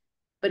inequity,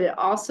 but it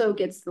also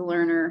gets the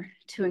learner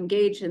to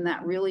engage in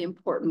that really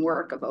important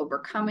work of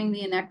overcoming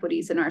the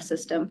inequities in our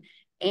system.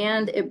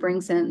 And it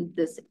brings in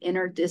this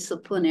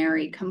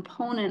interdisciplinary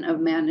component of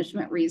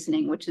management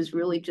reasoning, which is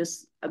really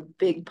just a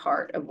big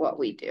part of what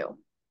we do.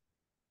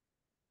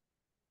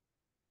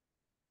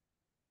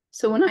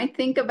 So when I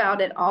think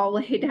about it all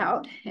laid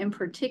out in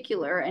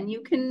particular, and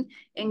you can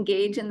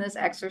engage in this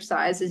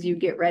exercise as you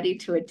get ready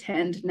to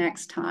attend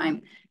next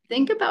time,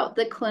 think about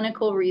the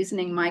clinical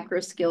reasoning micro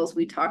skills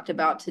we talked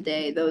about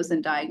today, those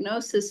in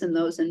diagnosis and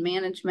those in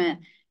management,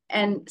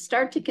 and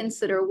start to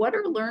consider what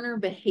are learner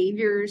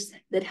behaviors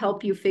that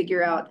help you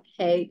figure out,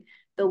 hey,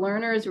 the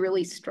learner is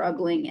really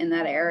struggling in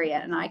that area,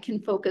 and I can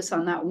focus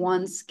on that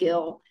one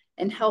skill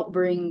and help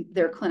bring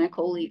their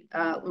clinical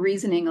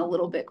reasoning a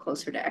little bit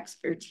closer to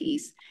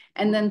expertise.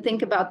 And then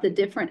think about the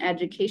different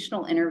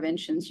educational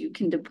interventions you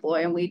can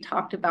deploy. And we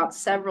talked about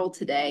several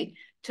today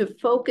to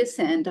focus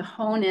in, to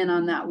hone in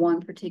on that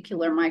one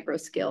particular micro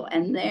skill.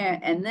 And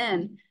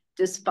then,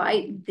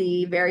 despite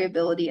the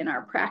variability in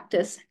our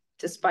practice,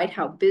 despite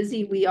how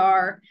busy we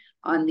are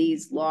on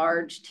these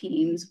large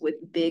teams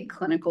with big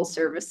clinical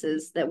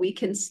services, that we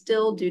can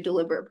still do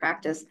deliberate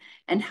practice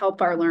and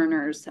help our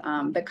learners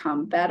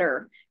become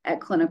better at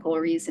clinical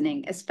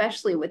reasoning,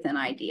 especially within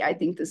ID. I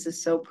think this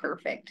is so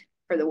perfect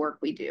for the work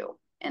we do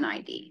in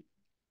ID.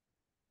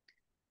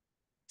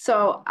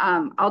 So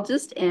I'll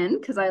just end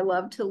because I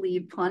love to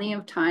leave plenty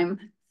of time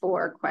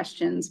for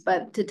questions,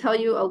 but to tell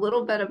you a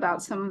little bit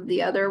about some of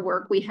the other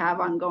work we have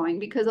ongoing,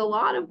 because a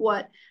lot of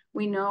what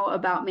we know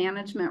about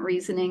management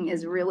reasoning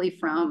is really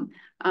from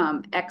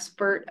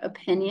expert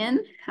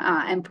opinion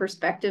and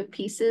perspective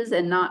pieces,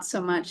 and not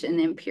so much in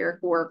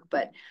empiric work,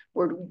 but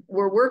we're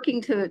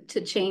working to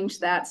change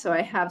that. So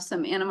I have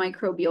some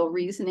antimicrobial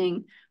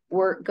reasoning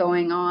work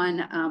going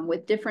on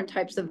with different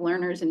types of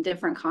learners in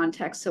different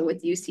contexts. So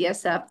with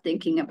UCSF,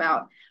 thinking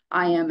about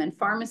IM and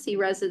pharmacy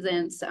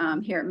residents.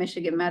 Here at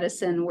Michigan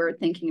Medicine, we're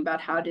thinking about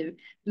how do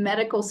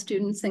medical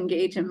students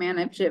engage in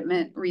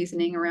management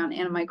reasoning around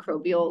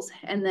antimicrobials,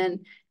 and then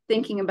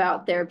thinking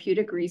about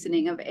therapeutic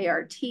reasoning of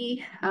ART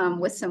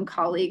with some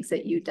colleagues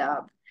at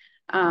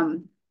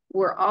UW.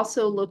 We're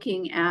also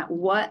looking at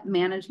what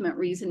management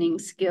reasoning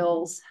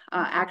skills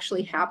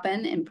actually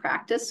happen in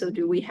practice. So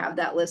do we have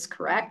that list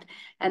correct?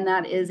 And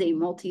that is a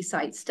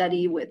multi-site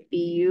study with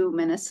BU,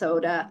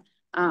 Minnesota,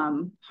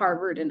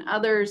 Harvard, and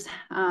others,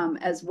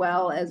 as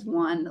well as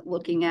one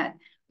looking at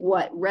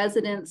what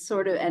residents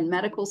and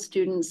medical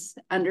students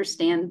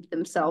understand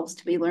themselves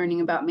to be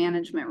learning about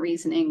management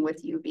reasoning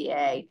with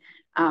UVA.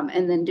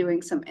 And then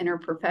doing some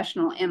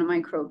interprofessional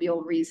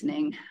antimicrobial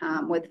reasoning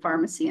with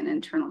pharmacy and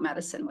internal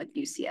medicine with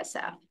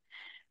UCSF.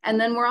 And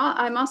then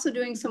I'm also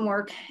doing some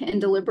work in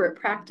deliberate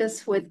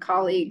practice with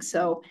colleagues.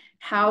 So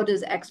how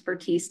does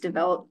expertise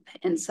develop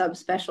in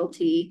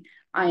subspecialty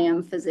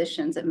IM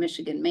physicians at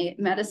Michigan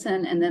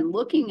Medicine? And then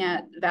looking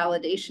at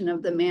validation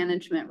of the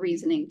management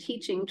reasoning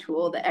teaching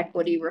tool, the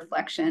equity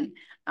reflection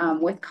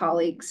with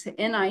colleagues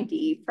in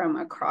ID from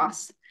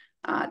across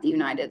the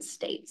United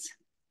States.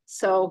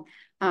 So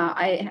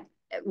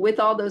with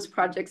all those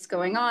projects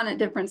going on at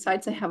different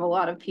sites, I have a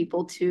lot of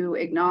people to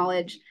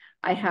acknowledge.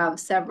 I have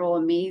several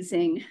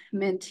amazing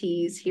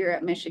mentees here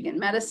at Michigan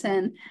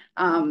Medicine,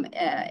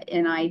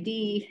 in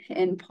ID,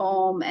 in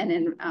Palm, and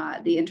in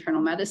the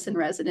internal medicine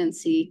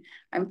residency.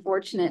 I'm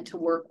fortunate to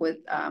work with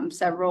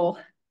several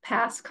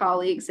past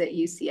colleagues at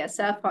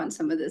UCSF on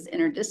some of this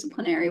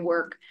interdisciplinary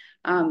work,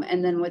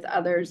 and then with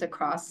others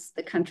across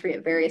the country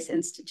at various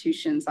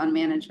institutions on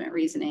management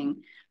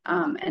reasoning.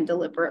 and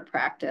deliberate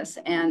practice.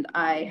 And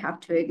I have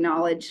to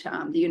acknowledge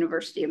the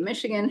University of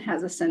Michigan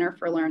has a Center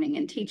for Learning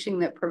and Teaching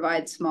that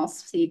provides small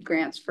seed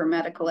grants for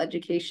medical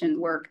education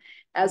work,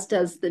 as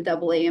does the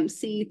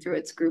AAMC through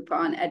its group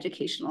on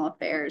educational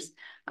affairs.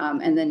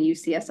 And then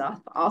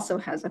UCSF also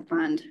has a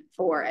fund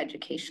for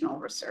educational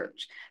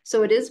research.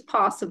 So it is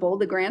possible.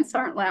 The grants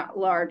aren't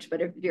large,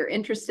 but if you're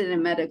interested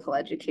in medical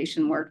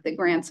education work, the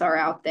grants are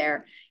out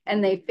there,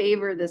 and they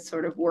favor this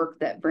sort of work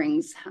that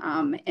brings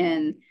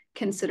in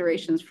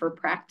considerations for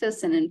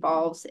practice and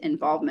involves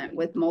involvement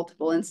with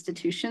multiple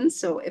institutions.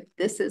 So if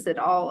this is at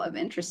all of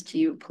interest to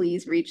you,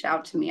 please reach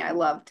out to me. I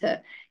love to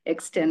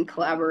extend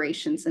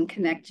collaborations and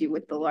connect you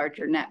with the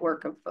larger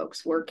network of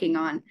folks working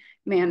on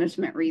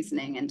management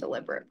reasoning and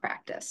deliberate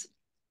practice.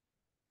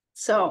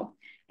 So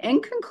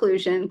in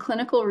conclusion,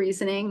 clinical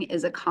reasoning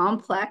is a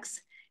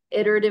complex,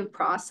 iterative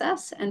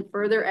process, and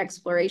further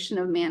exploration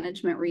of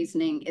management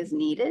reasoning is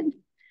needed.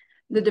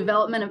 The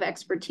development of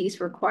expertise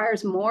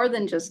requires more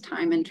than just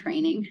time and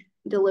training.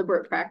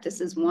 Deliberate practice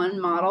is one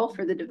model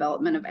for the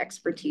development of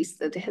expertise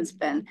that has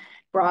been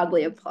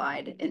broadly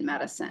applied in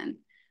medicine.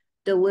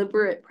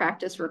 Deliberate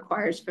practice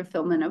requires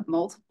fulfillment of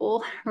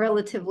multiple,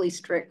 relatively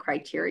strict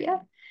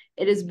criteria.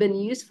 It has been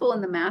useful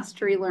in the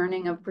mastery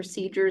learning of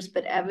procedures,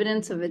 but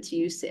evidence of its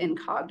use in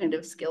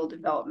cognitive skill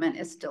development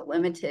is still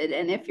limited.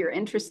 And if you're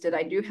interested,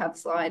 I do have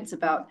slides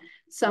about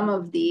some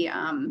of the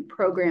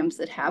programs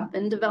that have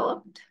been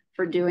developed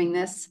for doing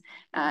this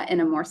in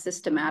a more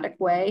systematic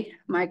way,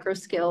 micro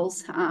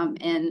skills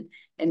in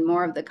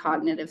more of the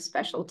cognitive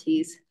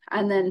specialties.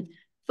 And then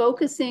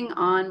focusing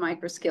on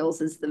micro skills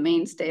is the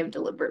mainstay of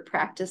deliberate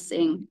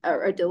practicing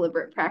or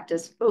deliberate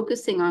practice.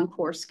 Focusing on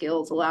core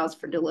skills allows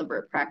for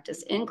deliberate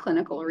practice in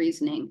clinical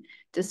reasoning,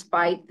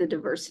 despite the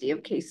diversity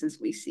of cases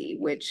we see,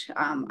 which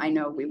I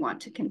know we want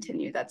to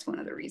continue. That's one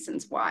of the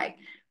reasons why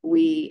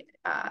we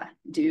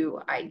do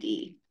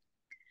ID.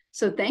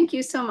 So thank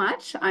you so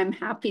much. I'm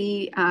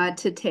happy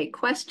to take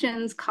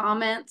questions,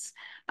 comments,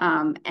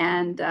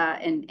 and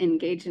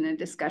engage in a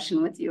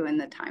discussion with you in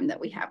the time that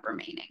we have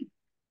remaining.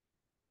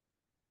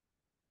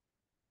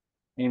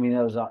 Amy,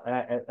 that was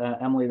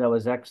Emily, that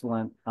was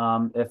excellent.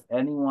 If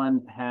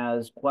anyone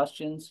has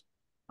questions,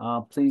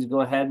 please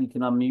go ahead. You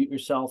can unmute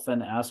yourself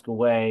and ask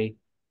away.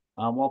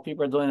 While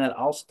people are doing that,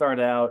 I'll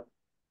start out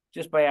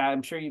just by,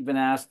 I'm sure you've been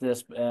asked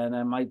this, and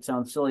I might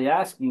sound silly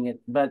asking it,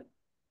 but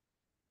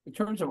in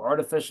terms of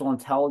artificial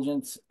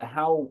intelligence,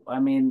 how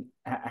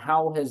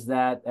has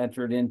that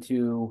entered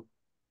into,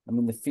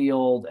 the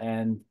field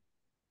and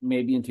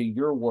maybe into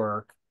your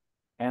work?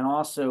 And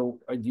also,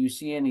 do you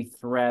see any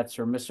threats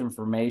or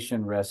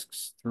misinformation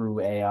risks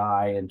through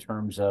AI in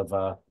terms of,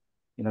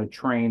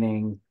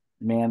 training,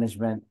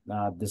 management,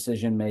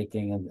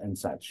 decision-making, and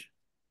such?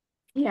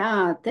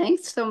 Yeah,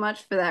 thanks so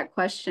much for that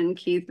question,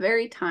 Keith.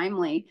 Very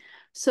timely.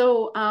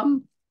 So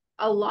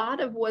a lot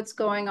of what's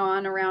going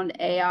on around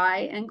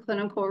AI and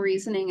clinical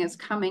reasoning is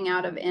coming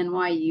out of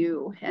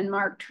NYU and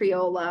Mark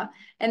Triola.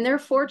 And they're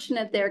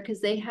fortunate there because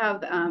they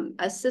have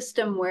a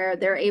system where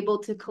they're able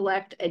to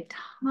collect a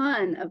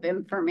ton of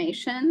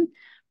information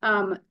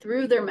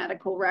through their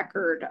medical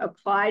record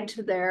applied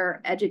to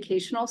their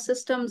educational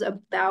systems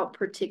about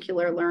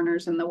particular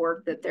learners and the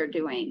work that they're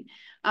doing.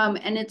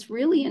 And it's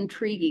really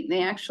intriguing.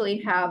 They actually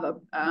have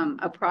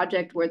a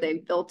project where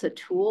they've built a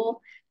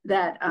tool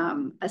that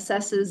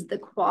assesses the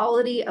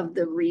quality of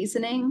the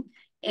reasoning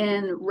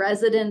in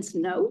residents'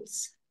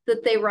 notes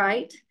that they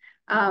write,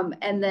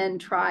 and then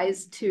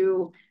tries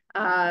to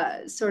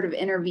sort of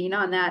intervene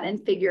on that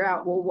and figure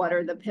out, well, what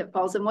are the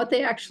pitfalls? And what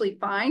they actually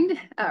find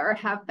or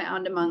have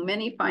found among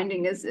many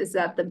findings is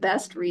that the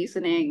best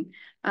reasoning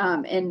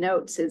in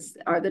notes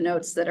are the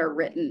notes that are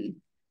written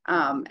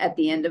at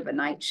the end of a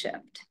night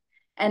shift.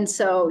 And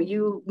so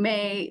you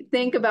may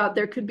think about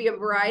there could be a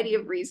variety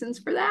of reasons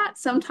for that.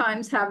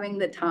 Sometimes having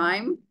the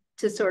time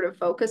to sort of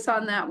focus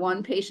on that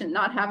one patient,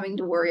 not having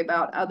to worry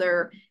about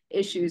other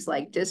issues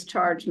like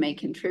discharge may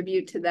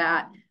contribute to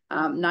that.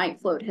 Night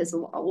float has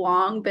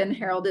long been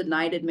heralded.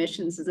 Night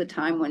admissions is a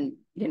time when,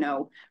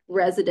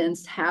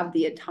 residents have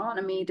the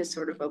autonomy to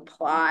sort of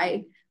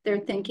apply their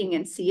thinking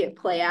and see it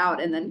play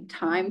out, and then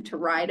time to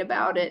write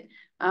about it.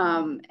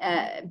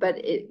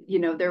 But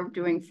they're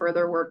doing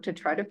further work to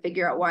try to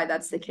figure out why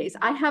that's the case.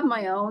 I have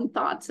my own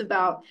thoughts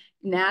about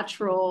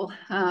natural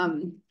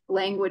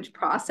language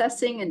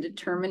processing and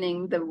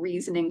determining the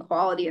reasoning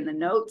quality in the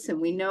notes. And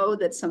we know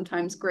that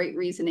sometimes great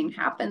reasoning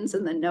happens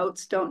and the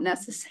notes don't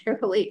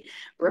necessarily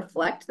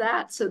reflect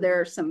that. So there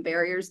are some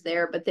barriers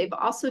there, but they've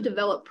also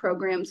developed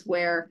programs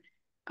where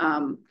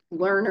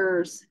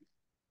learners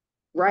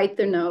write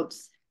their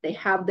notes, they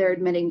have their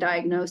admitting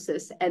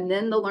diagnosis, and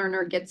then the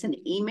learner gets an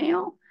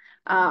email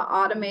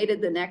automated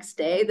the next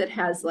day that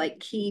has like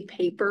key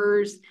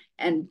papers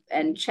and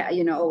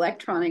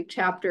electronic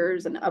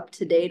chapters and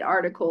up-to-date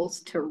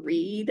articles to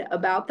read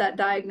about that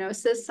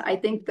diagnosis. I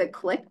think the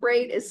click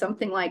rate is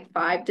something like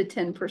 5 to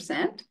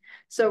 10%,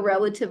 so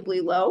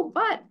relatively low,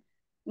 but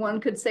one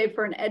could say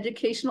for an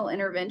educational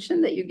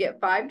intervention that you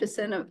get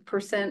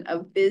 5%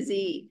 of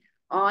busy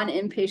on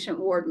inpatient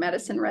ward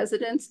medicine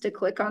residents to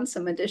click on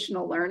some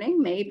additional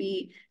learning,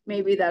 maybe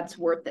that's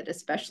worth it,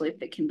 especially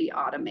if it can be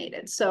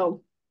automated.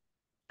 So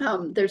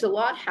there's a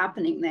lot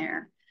happening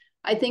there.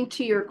 I think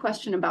to your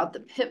question about the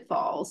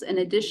pitfalls, in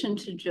addition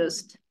to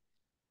just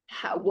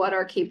what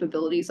our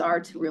capabilities are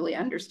to really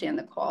understand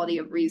the quality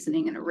of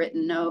reasoning in a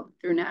written note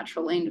through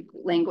natural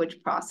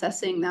language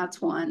processing,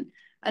 that's one.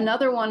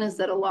 Another one is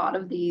that a lot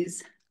of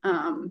these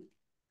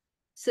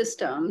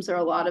systems, or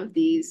a lot of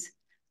these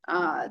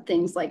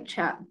things like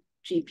Chat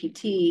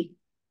GPT,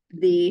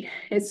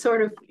 it's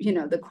sort of,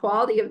 the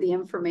quality of the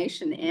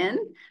information in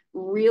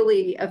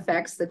really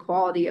affects the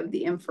quality of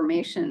the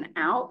information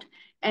out.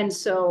 And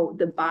so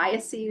the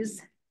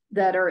biases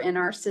that are in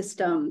our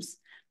systems,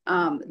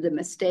 the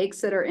mistakes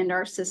that are in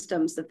our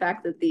systems, the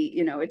fact that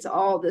it's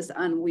all this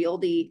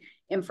unwieldy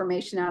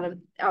information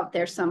out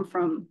there, some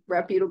from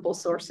reputable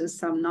sources,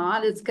 some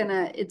not, it's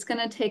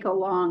gonna take a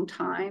long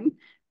time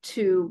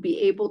to be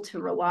able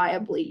to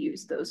reliably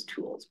use those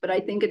tools. But I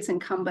think it's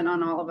incumbent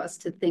on all of us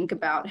to think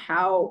about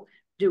how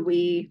do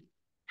we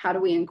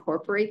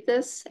incorporate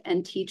this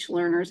and teach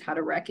learners how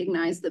to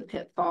recognize the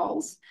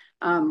pitfalls,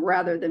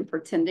 rather than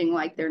pretending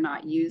like they're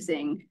not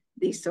using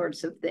these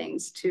sorts of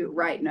things to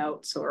write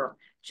notes or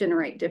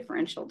generate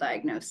differential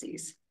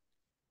diagnoses.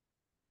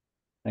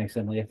 Thanks,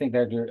 Emily. I think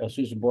Dr.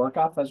 Susan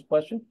Borikoff has a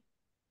question.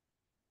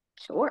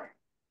 Sure.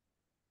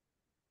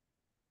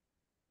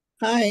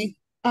 Hi.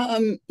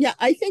 Yeah,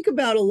 I think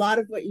about a lot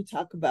of what you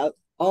talk about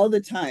all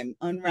the time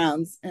on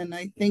rounds. And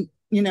I think,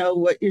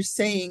 what you're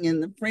saying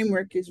in the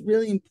framework is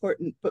really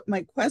important. But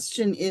my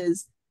question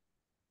is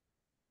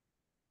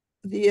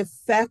the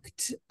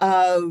effect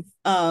of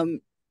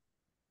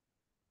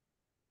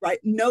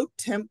note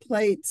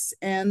templates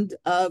and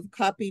of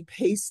copy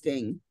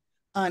pasting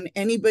on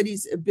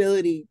anybody's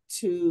ability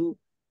to,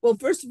 well,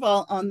 first of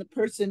all, on the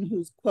person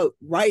who's, quote,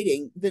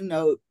 writing the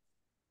note,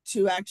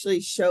 to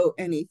actually show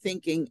any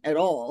thinking at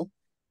all,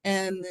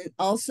 and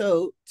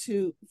also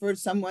for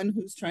someone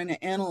who's trying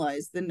to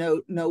analyze the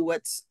note, know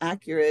what's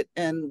accurate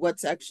and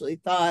what's actually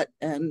thought.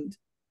 And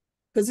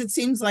because it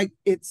seems like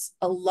it's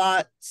a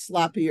lot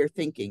sloppier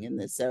thinking in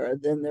this era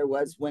than there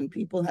was when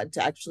people had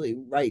to actually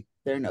write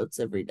their notes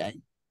every day.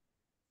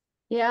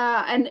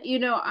 Yeah, and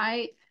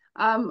I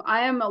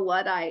am a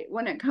Luddite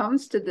when it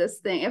comes to this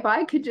thing. If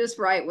I could just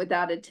write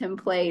without a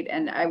template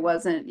and I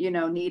wasn't,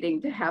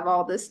 needing to have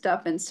all this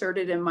stuff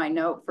inserted in my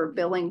note for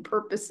billing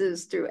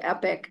purposes through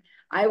Epic,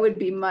 I would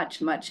be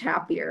much, much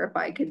happier if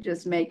I could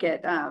just make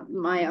it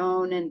my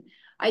own. And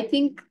I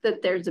think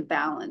that there's a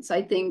balance.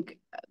 I think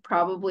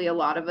probably a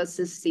lot of us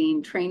have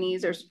seen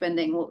trainees are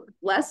spending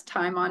less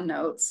time on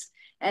notes.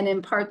 And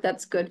in part,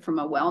 that's good from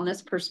a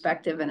wellness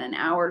perspective and an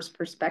hours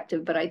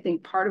perspective. But I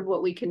think part of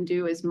what we can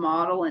do is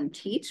model and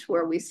teach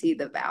where we see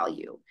the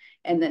value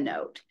in the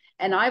note.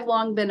 And I've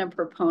long been a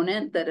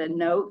proponent that a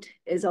note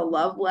is a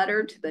love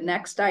letter to the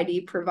next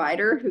ID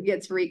provider who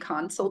gets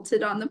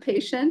reconsulted on the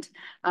patient.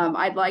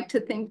 I'd like to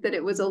think that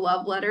it was a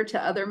love letter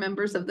to other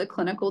members of the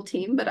clinical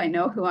team, but I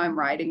know who I'm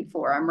writing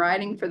for. I'm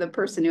writing for the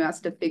person who has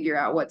to figure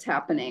out what's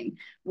happening,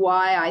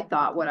 why I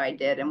thought what I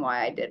did, and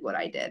why I did what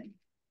I did.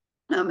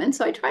 And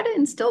so I try to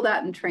instill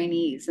that in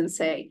trainees and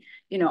say,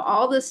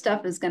 all this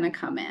stuff is going to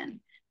come in.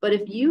 But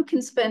if you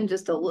can spend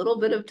just a little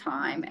bit of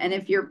time, and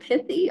if you're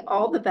pithy,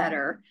 all the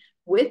better,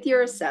 with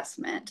your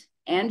assessment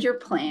and your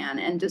plan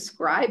and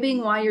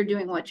describing why you're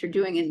doing what you're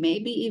doing, and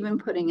maybe even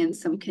putting in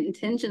some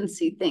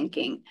contingency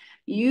thinking,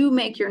 you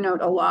make your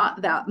note a lot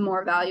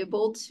more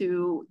valuable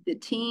to the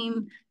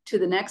team, to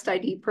the next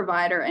ID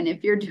provider, and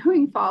if you're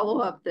doing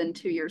follow-up, then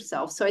to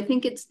yourself. So I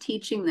think it's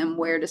teaching them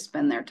where to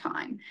spend their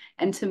time.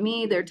 And to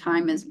me, their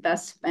time is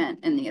best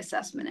spent in the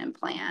assessment and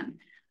plan.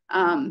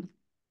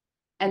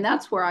 And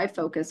that's where I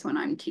focus when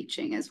I'm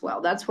teaching as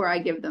well. That's where I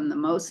give them the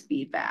most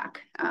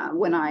feedback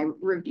when I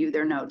review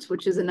their notes,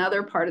 which is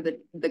another part of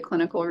the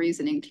clinical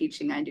reasoning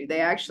teaching I do. They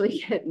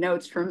actually get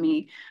notes from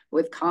me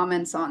with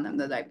comments on them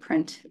that I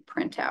print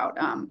out.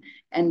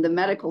 And the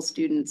medical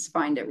students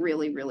find it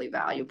really, really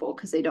valuable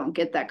because they don't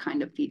get that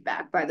kind of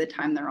feedback by the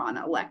time they're on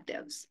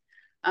electives.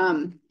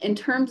 In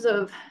terms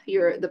of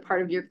the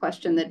part of your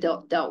question that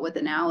dealt with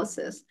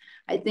analysis,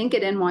 I think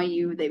at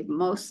NYU, they've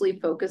mostly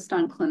focused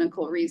on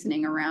clinical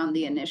reasoning around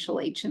the initial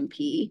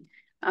H&P.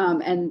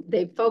 And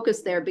they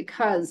focused there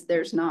because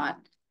there's not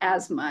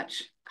as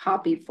much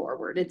copy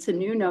forward. It's a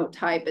new note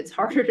type. It's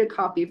harder to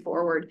copy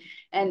forward.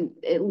 And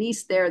at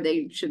least there,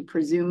 they should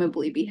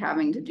presumably be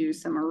having to do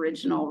some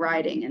original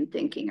writing and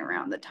thinking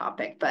around the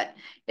topic, but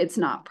it's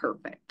not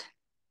perfect.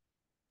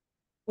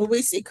 Well,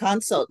 we see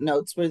consult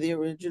notes where the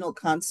original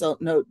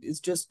consult note is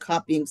just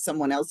copying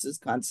someone else's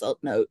consult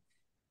note,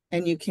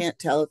 and you can't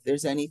tell if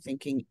there's any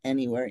thinking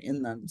anywhere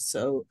in them.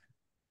 So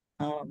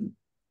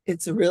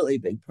it's a really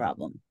big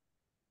problem.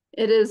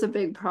 It is a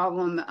big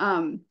problem.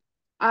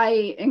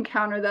 I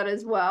encounter that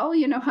as well.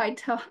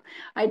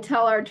 I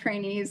tell our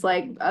trainees,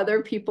 like,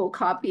 other people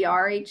copy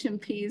our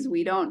H&Ps.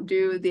 We don't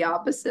do the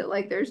opposite.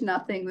 Like, there's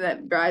nothing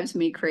that drives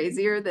me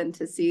crazier than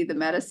to see the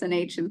medicine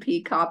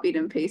H&P copied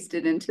and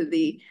pasted into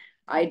the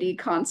ID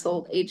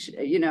consult,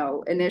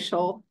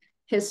 initial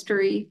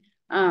history.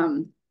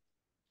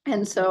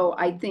 And so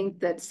I think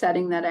that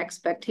setting that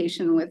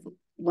expectation with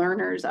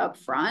learners up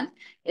front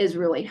is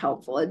really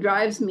helpful.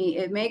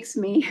 It makes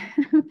me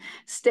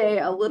stay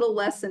a little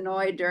less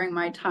annoyed during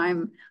my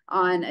time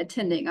on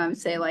attending. I'm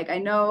say like, I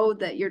know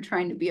that you're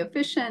trying to be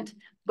efficient,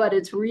 but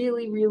it's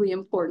really, really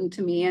important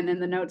to me. And in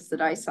the notes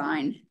that I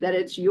sign, that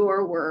it's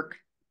your work,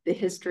 the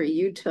history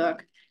you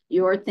took,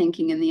 your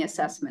thinking in the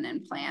assessment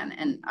and plan.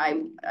 And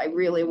I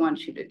really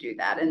want you to do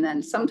that. And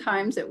then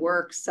sometimes it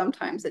works,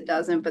 sometimes it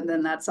doesn't, but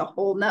then that's a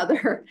whole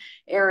nother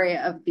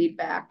area of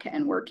feedback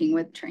and working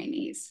with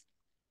trainees.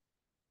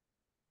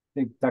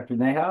 I think Dr.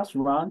 Nahas,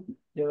 Ron,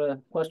 you have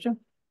a question?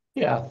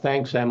 Yeah,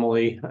 thanks,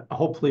 Emily.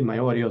 Hopefully my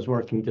audio is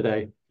working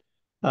today.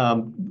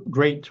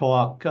 Great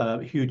talk.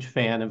 Huge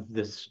fan of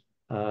this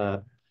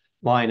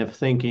line of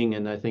thinking,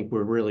 and I think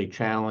we're really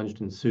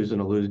challenged, and Susan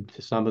alluded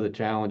to some of the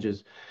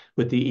challenges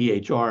with the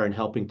EHR and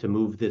helping to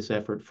move this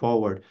effort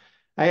forward.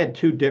 I had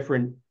two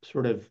different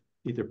sort of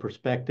either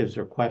perspectives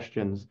or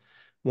questions.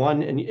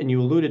 One, and you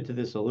alluded to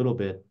this a little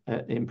bit,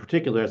 in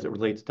particular as it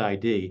relates to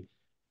ID.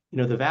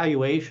 The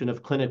valuation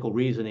of clinical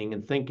reasoning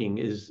and thinking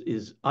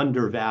is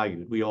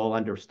undervalued. We all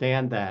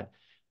understand that.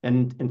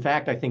 And in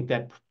fact, I think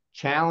that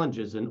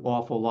challenges an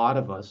awful lot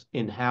of us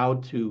in how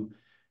to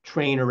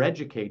train or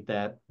educate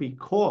that,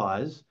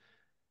 because,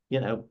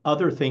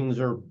 other things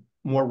are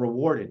more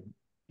rewarded.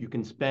 You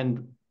can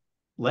spend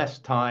less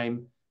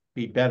time,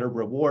 be better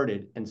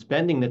rewarded, and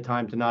spending the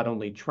time to not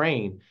only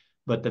train,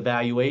 but the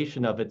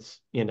valuation of it's,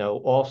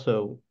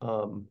 also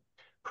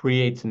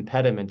creates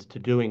impediments to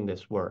doing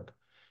this work.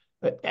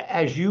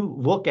 As you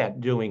look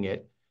at doing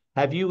it,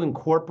 have you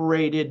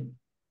incorporated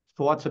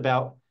thoughts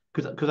about,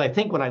 because I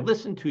think when I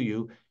listen to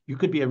you, you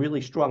could be a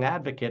really strong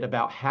advocate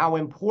about how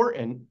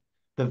important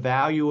the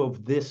value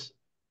of this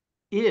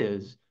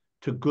is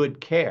to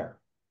good care.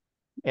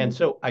 And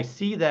so I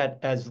see that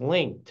as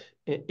linked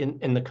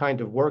in the kind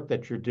of work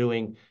that you're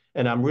doing,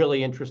 and I'm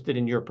really interested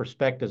in your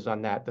perspectives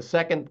on that. The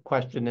second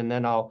question, and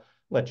then I'll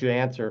let you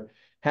answer,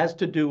 has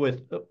to do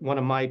with one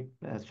of my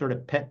sort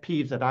of pet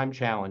peeves that I'm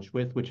challenged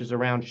with, which is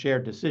around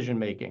shared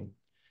decision-making.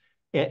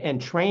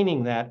 And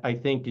training that, I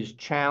think, is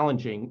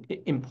challenging,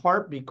 in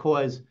part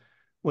because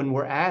when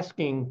we're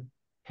asking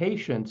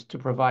patients to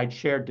provide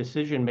shared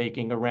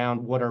decision-making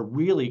around what are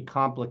really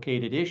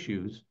complicated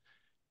issues,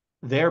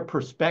 their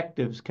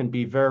perspectives can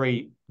be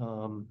very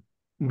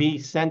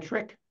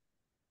me-centric.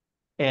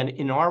 And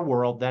in our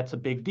world, that's a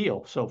big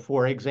deal. So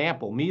for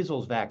example,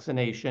 measles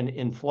vaccination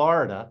in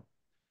Florida,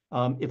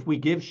 if we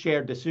give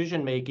shared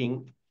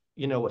decision-making,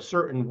 a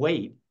certain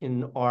weight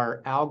in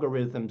our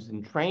algorithms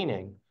and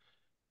training,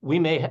 we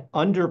may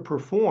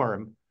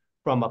underperform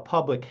from a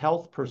public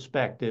health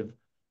perspective,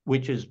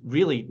 which is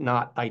really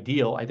not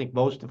ideal. I think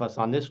most of us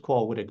on this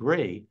call would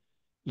agree.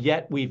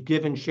 Yet we've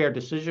given shared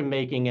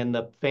decision-making, and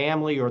the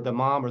family or the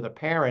mom or the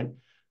parent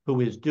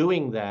who is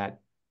doing that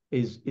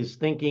is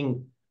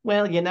thinking,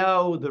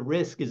 well, the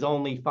risk is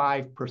only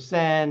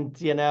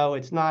 5%,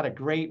 it's not a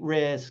great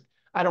risk.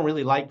 I don't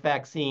really like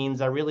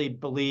vaccines. I really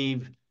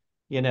believe,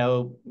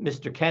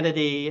 Mr.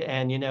 Kennedy,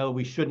 and,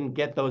 we shouldn't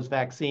get those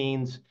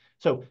vaccines.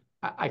 So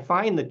I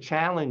find the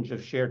challenge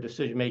of shared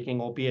decision-making,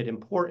 albeit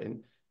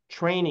important,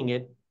 training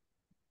it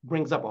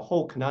brings up a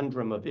whole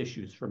conundrum of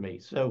issues for me.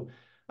 So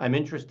I'm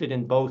interested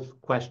in both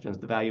questions,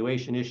 the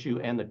valuation issue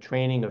and the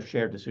training of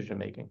shared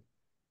decision-making.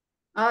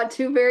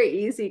 Two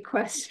very easy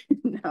questions.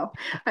 No,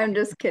 I'm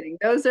just kidding.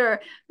 Those are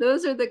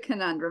the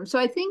conundrums. So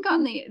I think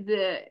on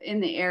in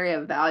the area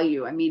of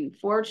value, I mean,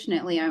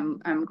 fortunately,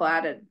 I'm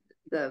glad at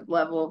the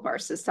level of our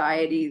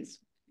societies,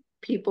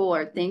 people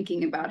are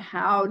thinking about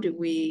how do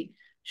we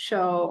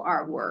show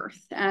our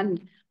worth.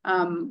 And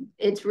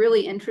it's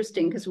really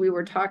interesting because we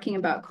were talking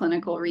about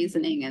clinical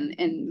reasoning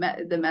in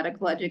the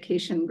medical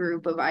education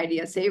group of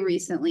IDSA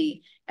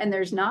recently, and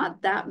there's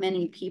not that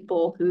many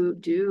people who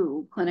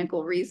do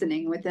clinical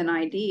reasoning within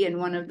ID. And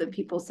one of the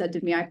people said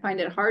to me, I find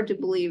it hard to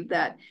believe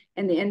that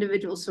in the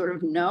individuals sort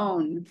of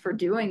known for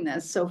doing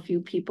this, so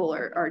few people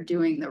are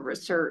doing the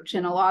research.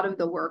 And a lot of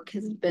the work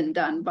has been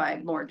done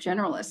by more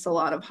generalists. A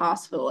lot of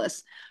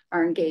hospitalists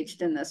are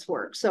engaged in this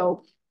work.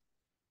 So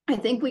I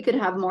think we could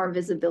have more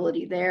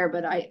visibility there,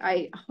 but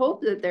I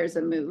hope that there's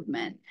a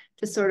movement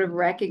to sort of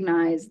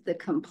recognize the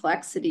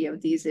complexity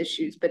of these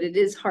issues, but it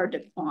is hard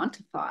to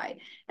quantify.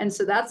 And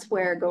so that's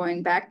where,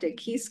 going back to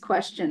Keith's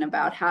question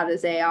about how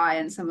does AI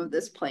and some of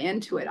this play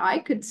into it, I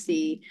could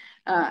see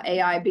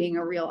AI being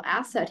a real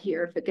asset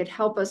here if it could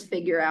help us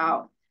figure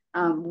out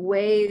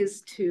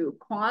ways to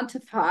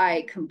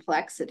quantify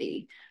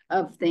complexity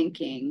of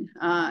thinking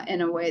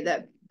in a way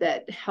that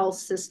health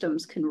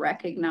systems can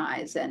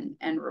recognize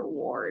and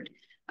reward.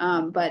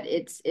 But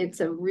it's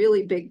a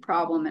really big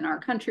problem in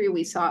our country.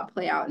 We saw it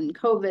play out in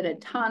COVID. A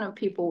ton of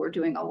people were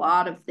doing a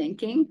lot of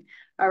thinking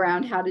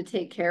around how to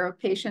take care of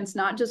patients,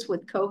 not just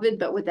with COVID,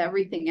 but with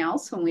everything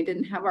else when we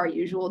didn't have our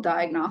usual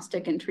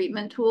diagnostic and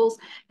treatment tools.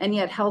 And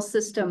yet health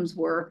systems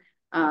were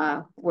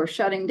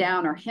shutting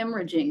down or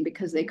hemorrhaging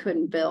because they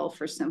couldn't bill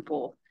for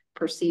simple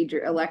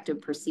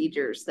elective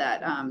procedures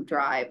that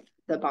drive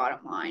the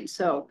bottom line.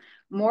 So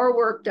more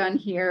work done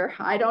here.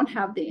 I don't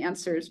have the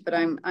answers, but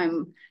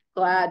I'm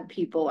glad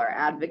people are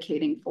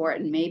advocating for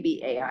it, and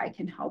maybe AI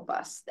can help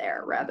us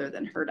there rather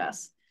than hurt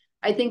us.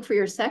 I think for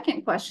your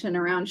second question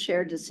around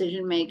shared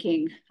decision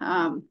making,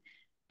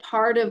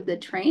 part of the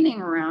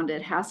training around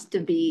it has to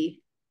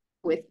be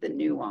with the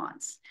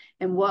nuance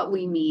and what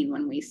we mean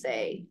when we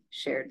say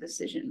shared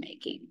decision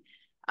making.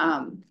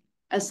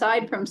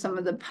 Aside from some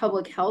of the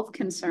public health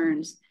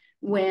concerns,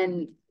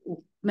 when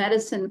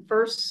medicine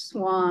first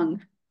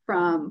swung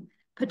from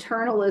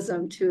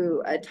paternalism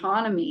to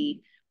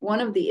autonomy, one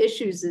of the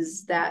issues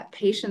is that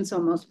patients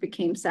almost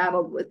became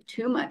saddled with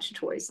too much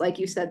choice. Like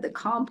you said, the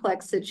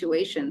complex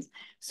situations.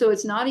 So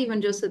it's not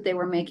even just that they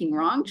were making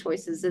wrong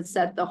choices, it's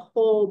that the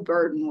whole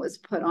burden was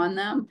put on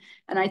them.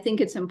 And I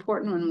think it's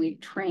important when we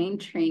train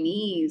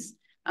trainees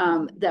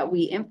that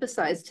we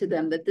emphasize to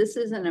them that this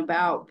isn't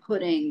about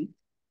putting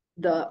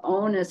the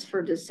onus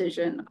for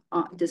decisions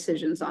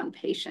on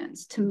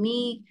patients. To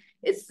me,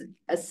 it's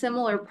a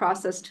similar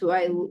process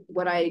to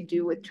what I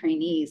do with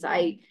trainees.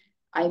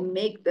 I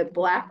make the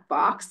black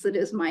box that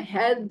is my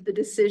head, the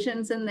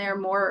decisions in there,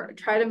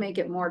 try to make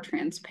it more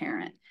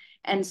transparent.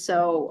 And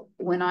so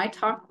when I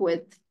talk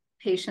with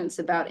patients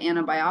about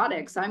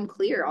antibiotics, I'm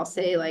clear. I'll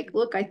say, like,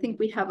 look, I think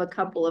we have a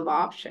couple of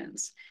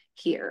options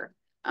here.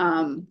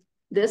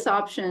 This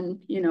option,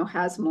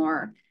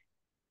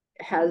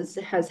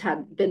 has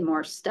been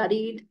more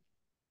studied.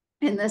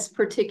 In this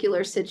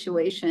particular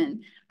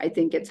situation, I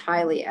think it's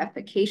highly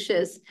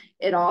efficacious.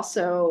 It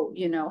also,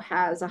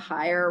 has a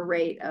higher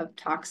rate of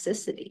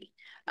toxicity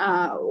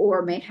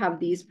or may have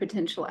these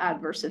potential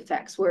adverse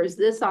effects, whereas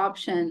this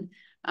option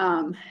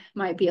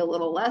might be a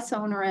little less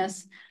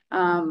onerous,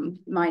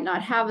 might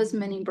not have as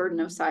many burden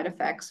of side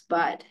effects,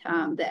 but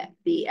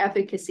the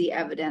efficacy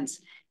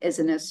evidence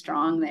isn't as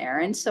strong there.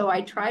 And so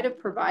I try to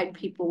provide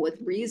people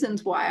with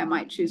reasons why I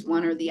might choose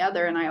one or the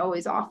other. And I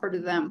always offer to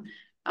them,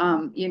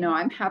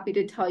 I'm happy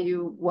to tell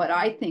you what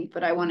I think,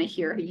 but I want to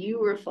hear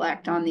you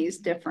reflect on these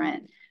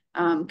different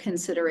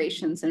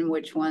considerations and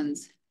which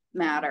ones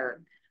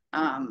matter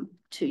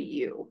to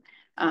you.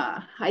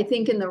 I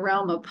think in the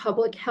realm of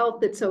public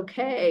health, it's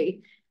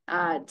okay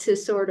to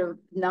sort of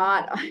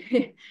not,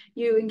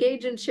 you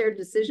engage in shared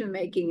decision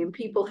making and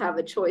people have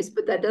a choice,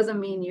 but that doesn't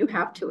mean you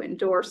have to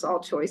endorse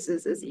all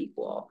choices as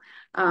equal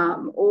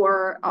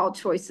or all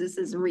choices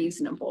as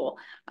reasonable.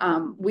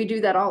 We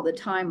do that all the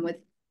time with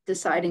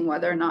deciding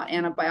whether or not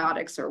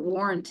antibiotics are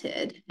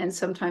warranted. And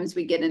sometimes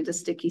we get into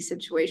sticky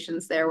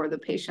situations there where the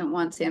patient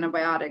wants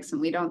antibiotics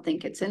and we don't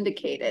think it's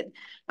indicated.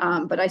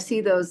 But I see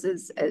those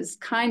as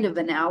kind of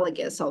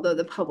analogous, although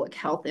the public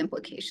health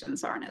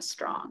implications aren't as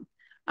strong.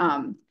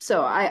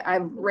 So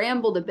I've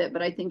rambled a bit,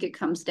 but I think it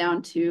comes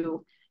down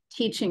to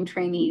teaching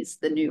trainees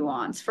the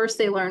nuance. First,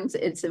 they learn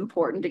it's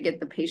important to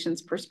get the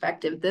patient's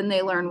perspective. Then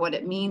they learn what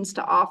it means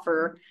to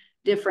offer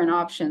different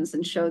options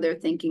and show their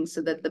thinking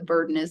so that the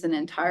burden isn't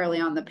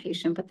entirely on the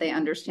patient, but they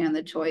understand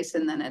the choice.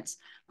 And then it's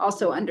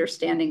also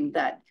understanding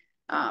that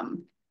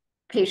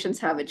patients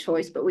have a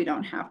choice, but we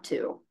don't have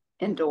to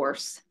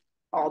endorse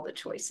all the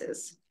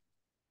choices.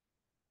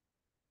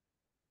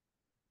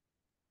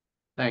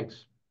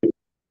 Thanks.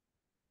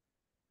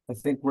 I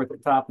think we're at the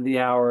top of the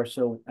hour.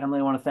 So Emily,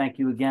 I want to thank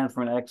you again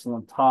for an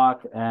excellent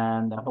talk,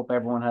 and I hope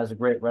everyone has a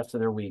great rest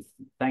of their week.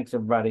 Thanks,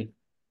 everybody.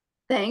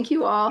 Thank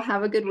you all.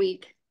 Have a good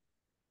week.